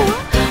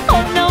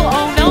 Oh no,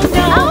 oh no,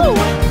 no.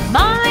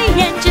 My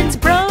engine's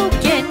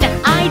broken.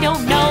 I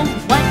don't know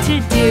what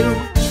to do.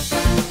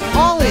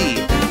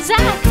 Ollie,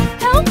 Zach,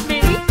 help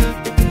me.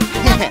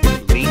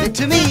 leave it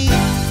to me.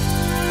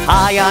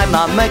 Hi, I'm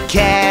a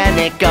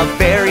mechanic, a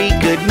very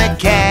good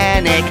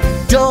mechanic.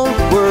 Don't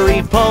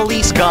worry,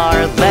 police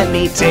car, let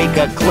me take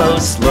a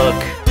close look.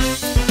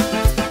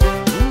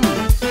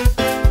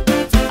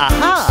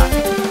 Aha!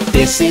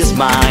 This is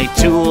my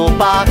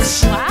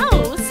toolbox.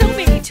 Wow, so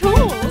many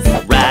tools.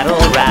 Rattle,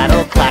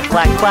 rattle, clack,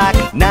 clack,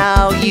 clack.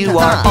 Now you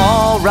are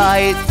all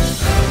right.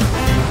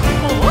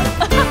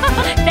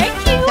 Thank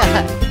you.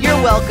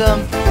 You're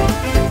welcome.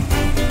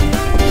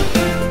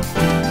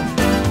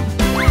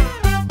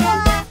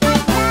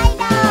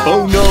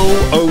 Oh no,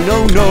 oh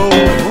no, no.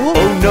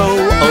 Oh no,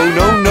 oh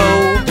no,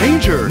 no.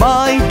 Danger.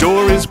 My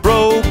door is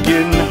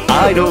broken.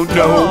 I don't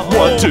know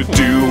what to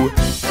do.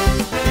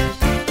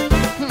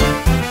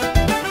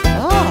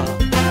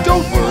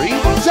 Don't worry,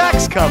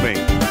 Zach's coming.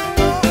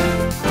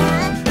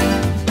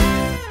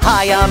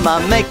 Hi, I'm a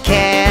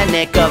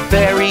mechanic, a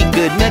very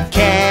good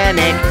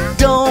mechanic.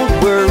 Don't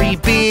worry,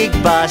 big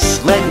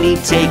bus, let me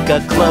take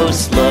a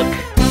close look.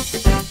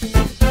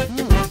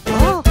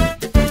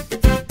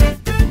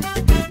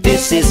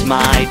 This is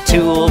my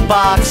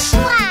toolbox.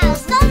 Wow,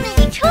 so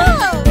many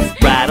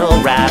tools!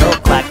 Rattle, rattle,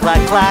 clack,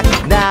 clack, clack.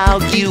 Now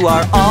you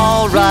are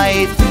all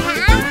right.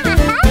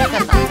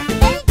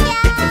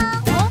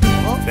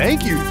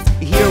 Thank you!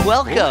 Thank you. You're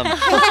welcome.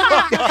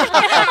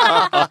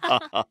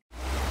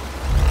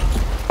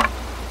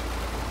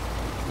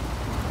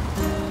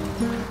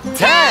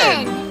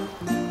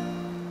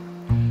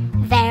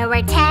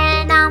 were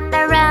 10 on the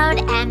road,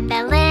 and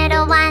the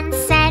little one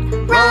said,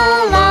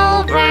 roll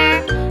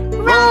over,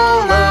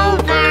 roll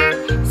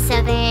over.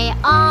 So they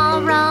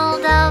all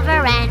rolled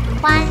over and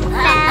one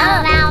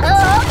fell out.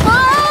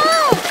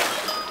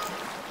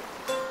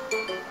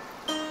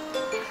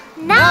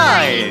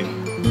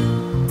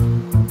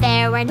 9!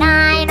 There were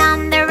 9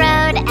 on the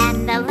road,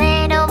 and the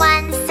little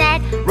one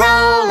said,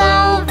 roll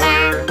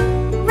over,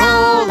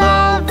 roll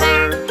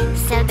over.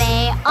 So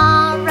they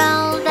all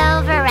rolled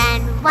over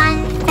and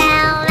one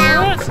fell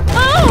out.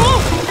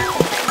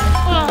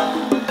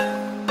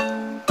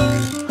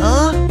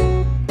 Huh?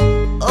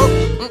 Oh.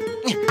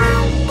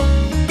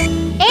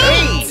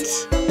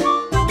 8!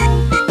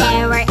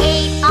 There were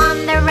 8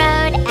 on the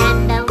road,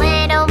 and the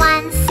little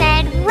one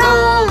said,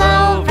 roll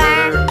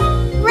over,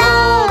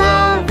 roll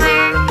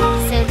over.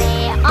 So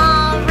they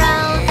all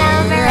rolled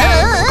over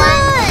and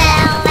one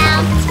fell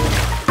out.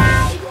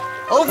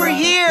 Over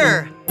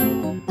here!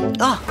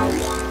 Oh.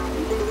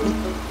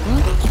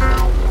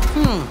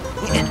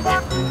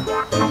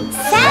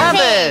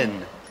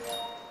 7!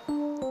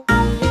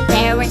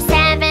 There were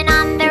 7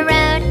 on the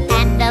road,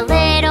 and the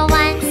little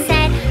one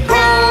said,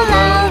 roll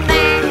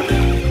over,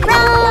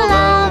 roll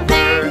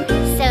over.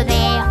 So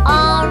they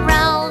all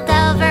rolled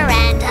over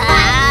and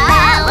one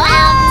fell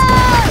out.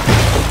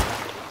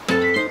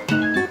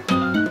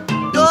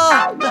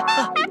 Oh.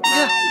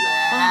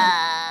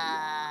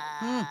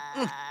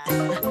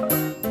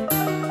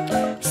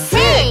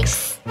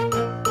 6!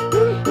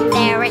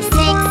 There were 6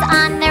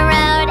 on the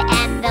road,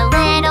 and the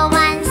little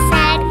one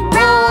said,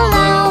 roll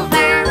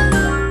over,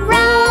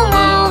 roll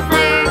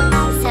over.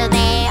 So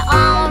they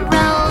all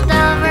rolled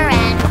over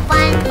and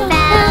one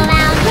fell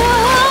out.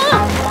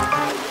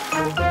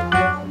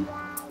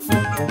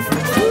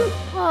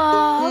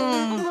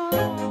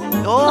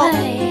 Oh.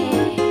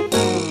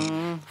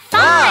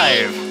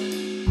 5!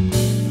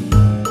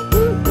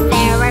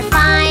 There were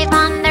 5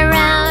 on the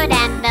road,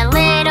 and the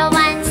little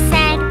one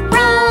said,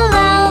 roll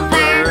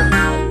over,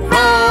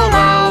 roll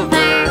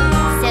over.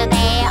 So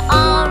they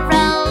all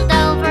rolled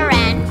over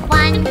and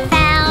one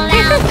fell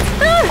out.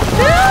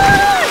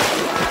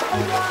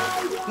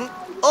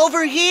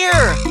 Over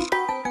here!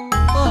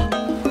 Oh.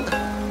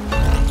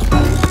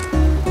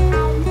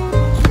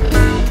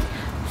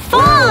 4!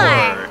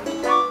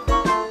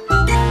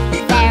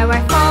 There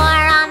were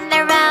 4 on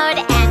the road,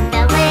 and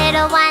the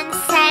little one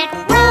said,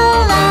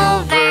 roll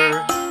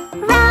over,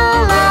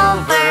 roll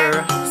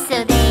over.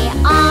 So they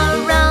all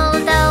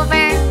rolled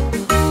over.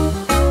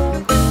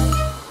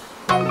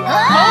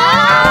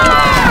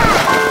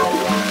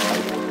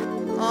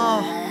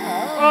 Oh.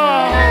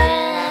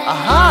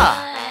 Aha!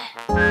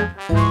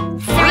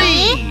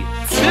 3,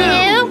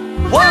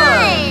 2,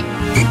 1.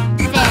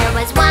 There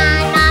was 1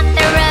 on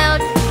the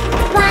road,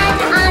 1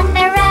 on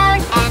the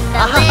road, and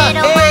the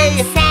little one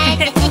said,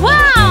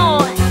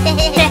 wow!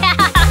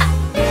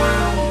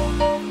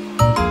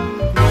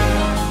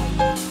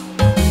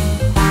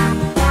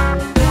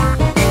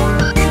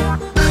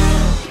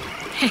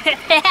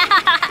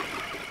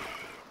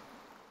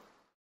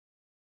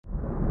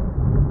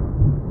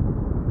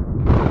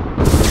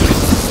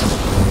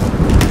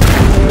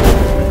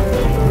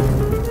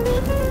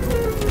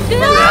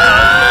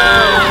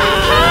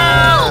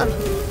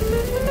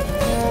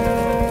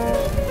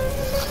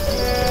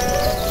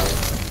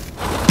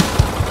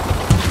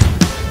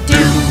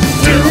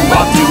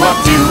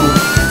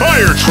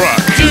 Fire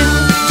truck!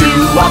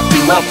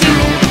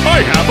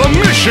 I have a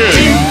mission!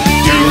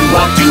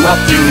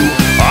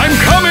 I'm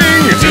coming!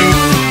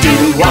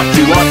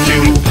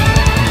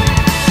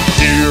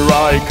 Here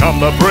I come,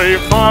 the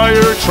brave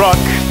fire truck.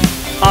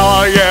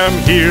 I am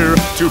here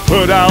to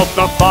put out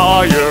the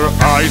fire.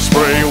 I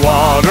spray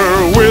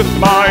water with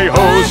my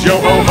hose. Yo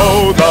ho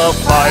ho, the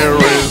fire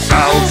is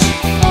out.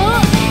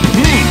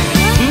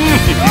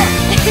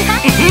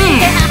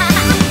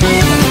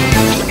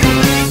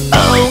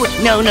 Oh,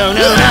 no, no,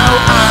 no, no,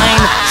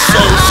 I'm so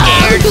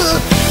scared.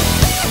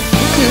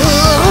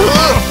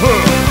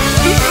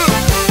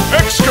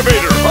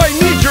 Excavator, I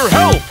need your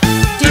help!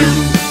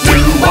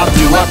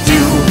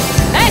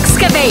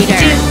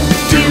 Excavator!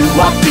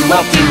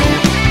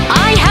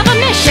 I have a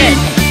mission!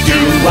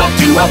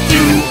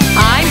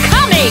 I'm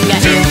coming!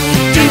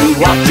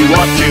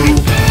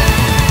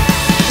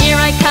 Here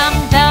I come,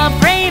 the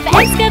brave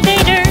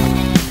excavator.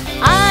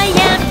 I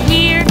am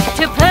here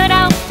to put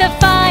out the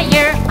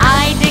fire.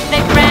 I dig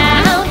the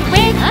ground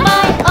with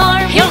my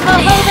arm. Yo ho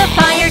ho, the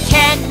fire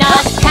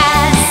cannot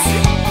pass.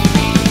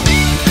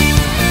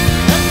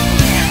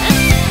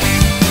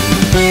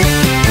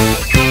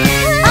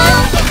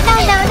 Oh, no,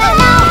 no, no,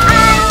 no,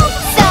 I'm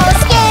so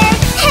scared.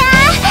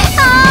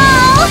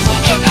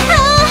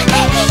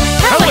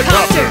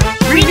 Helicopter,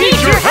 we need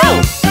your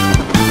help!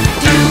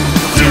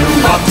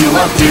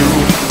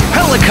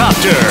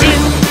 Helicopter!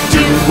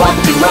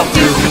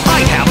 I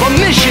have a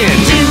mission!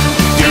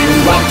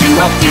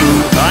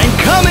 I'm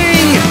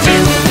coming!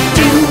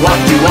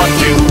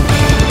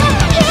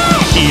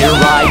 Here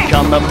I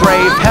come, a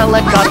brave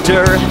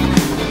helicopter.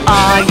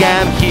 I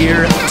am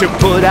here to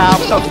put out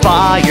the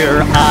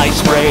fire. I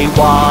spray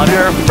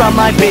water from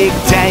my big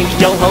tank.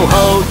 Yo ho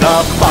ho,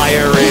 the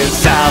fire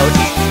is out.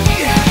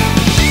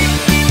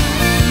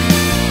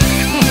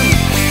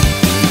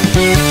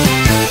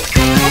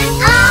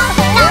 Oh,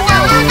 no, no,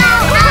 no, no,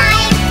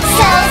 I'm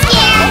so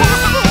scared.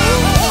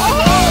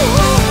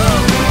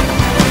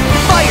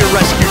 Fire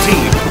rescue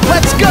team,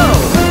 let's go!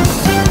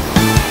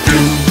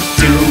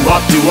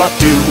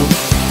 Do.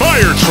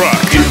 Fire truck.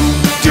 Do.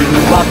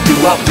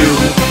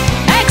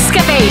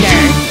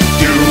 Excavator.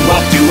 Do.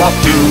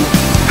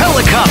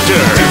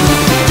 Helicopter.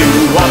 Do.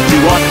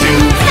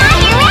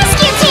 Fire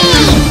rescue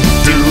team.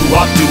 Do.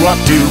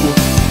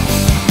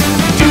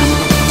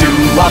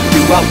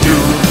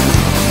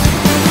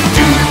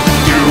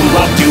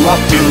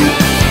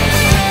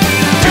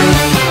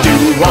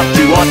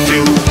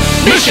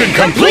 Mission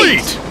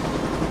complete.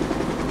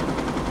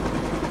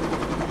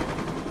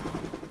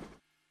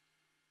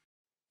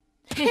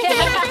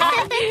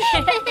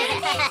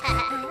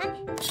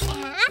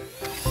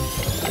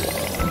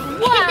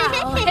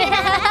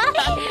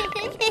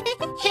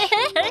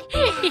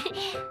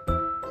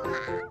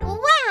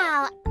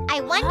 Wow!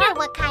 I wonder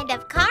what kind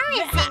of car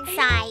is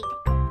inside.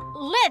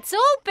 Let's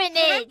open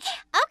it.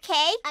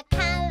 Okay, a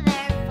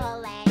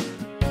colorful egg.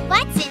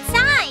 What's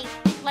inside?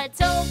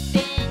 Let's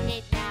open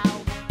it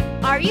now.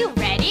 Are you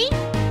ready?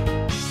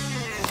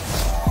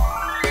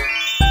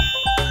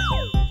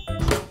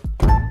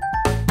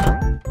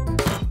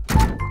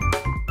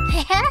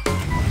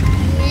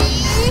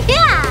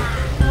 Yeah!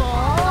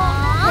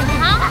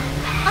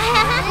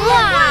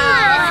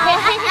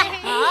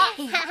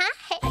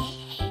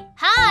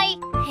 Hi,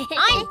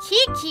 I'm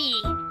Kiki.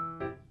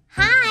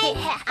 Hi,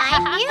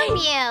 I'm Mew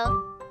Mew.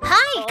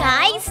 Hi,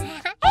 guys.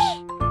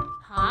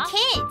 Huh?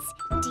 Kids,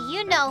 do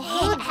you know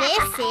who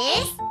this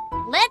is?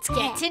 Let's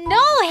get to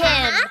know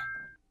him.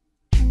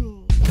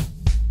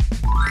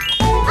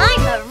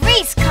 I'm a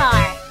race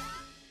car.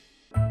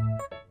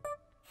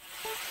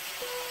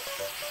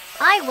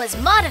 I was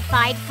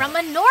modified from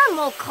a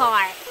normal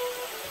car.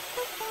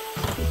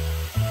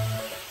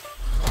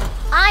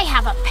 I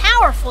have a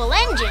powerful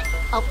engine,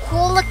 a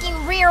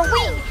cool-looking rear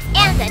wing,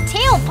 and a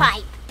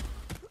tailpipe.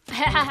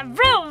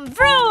 Vroom,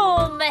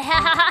 vroom!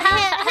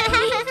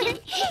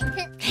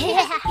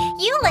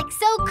 You look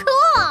so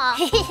cool.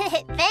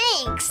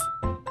 Thanks.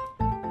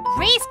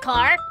 Race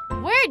car,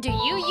 where do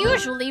you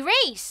usually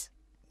race?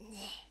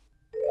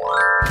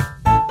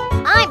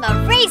 I'm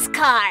a race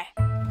car.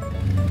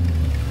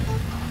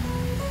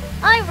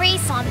 I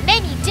race on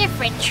many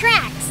different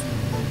tracks,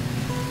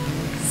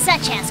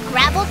 such as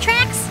gravel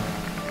tracks,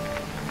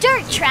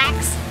 dirt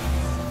tracks,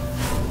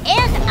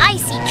 and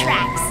icy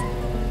tracks.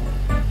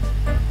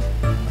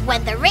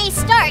 When the race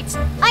starts,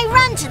 I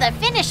run to the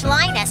finish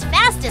line as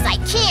fast as I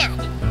can.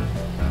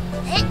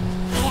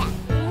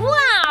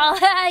 Wow,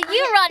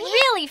 you run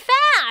really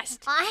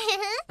fast.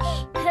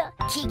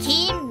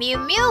 Kiki, Mew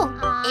Mew,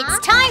 it's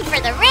time for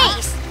the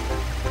race.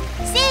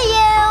 See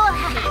you.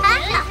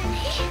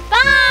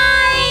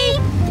 Bye.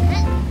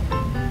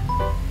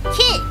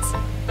 Kids,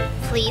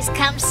 please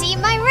come see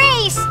my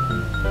race.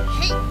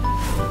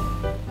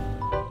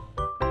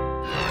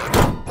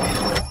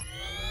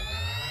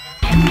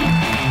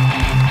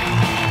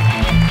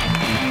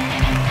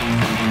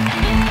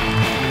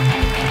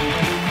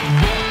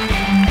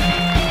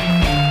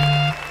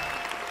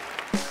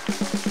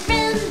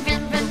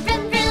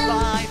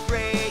 Five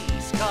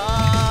race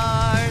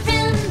cars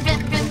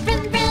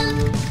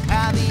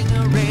having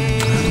a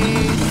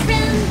race.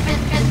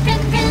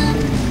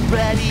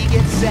 Ready,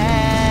 get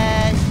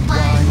set. 1,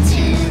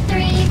 2,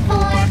 3, 4,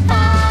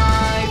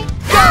 5.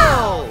 Go!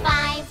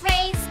 5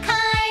 race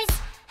cars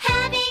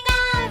having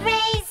a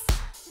race.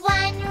 1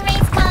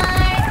 race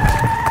car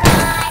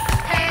got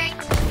hurt.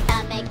 The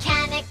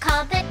mechanic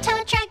called the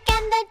tow truck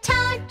and the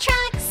tow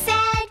truck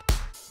said,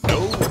 No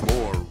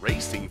more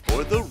racing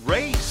for the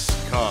race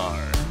car.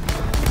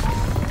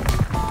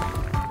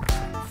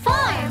 4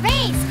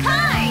 race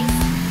cars.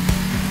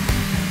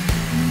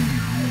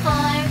 4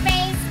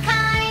 race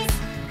cars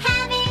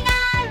having a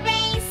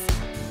race.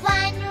 1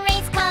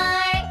 race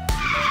car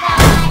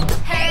got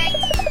hurt.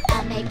 The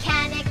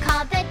mechanic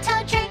called the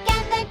tow truck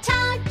and the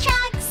tow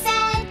truck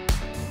said,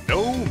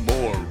 No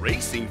more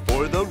racing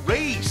for the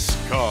race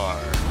car.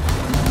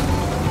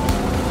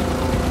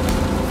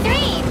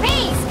 3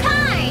 race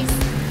cars.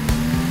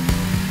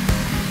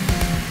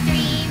 3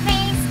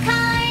 race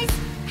cars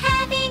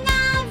having a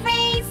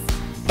race.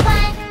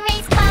 1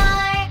 race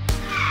car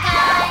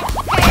got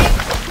hurt.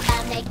 The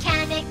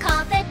mechanic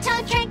called the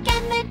tow truck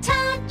and the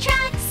tow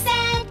truck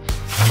said,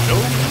 No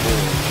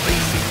more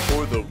racing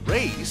for the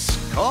race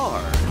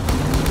car.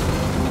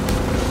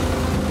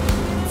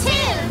 2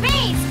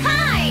 race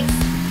cars.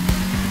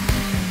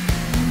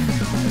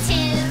 2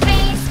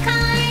 race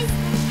cars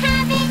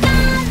having a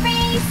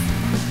race.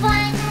 1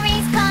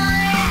 race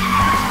car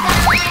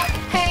got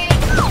hurt.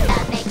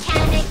 The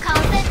mechanic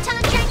called the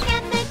tow truck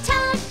and the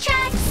tow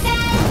truck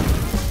said,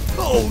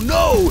 Oh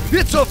no!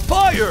 It's a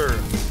fire!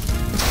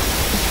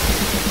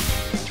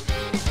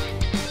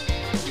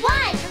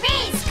 1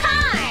 race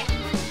car.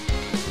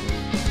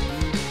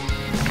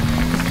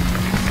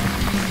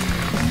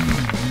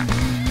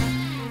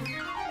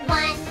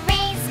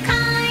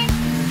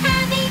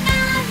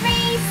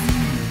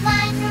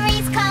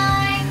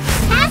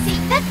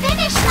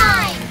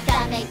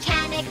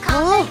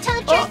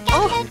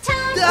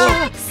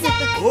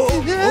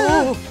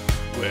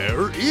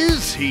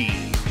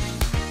 team.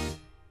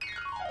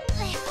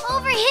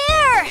 Over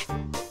here!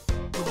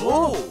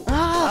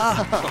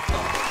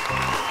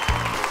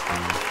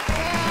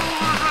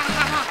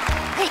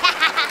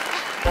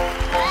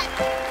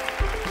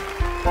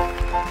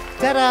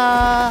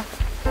 Ta-da!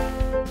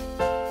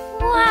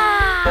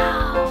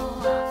 Wow!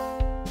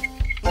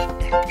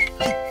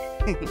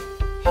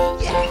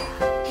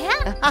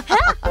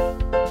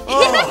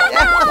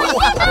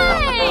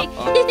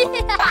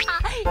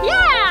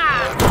 Yeah!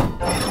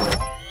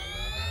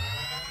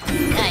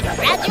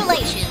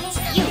 Congratulations!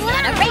 You've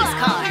got a race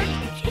car!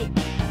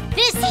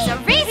 This is a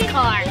race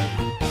car!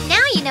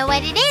 Now you know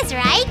what it is,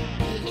 right?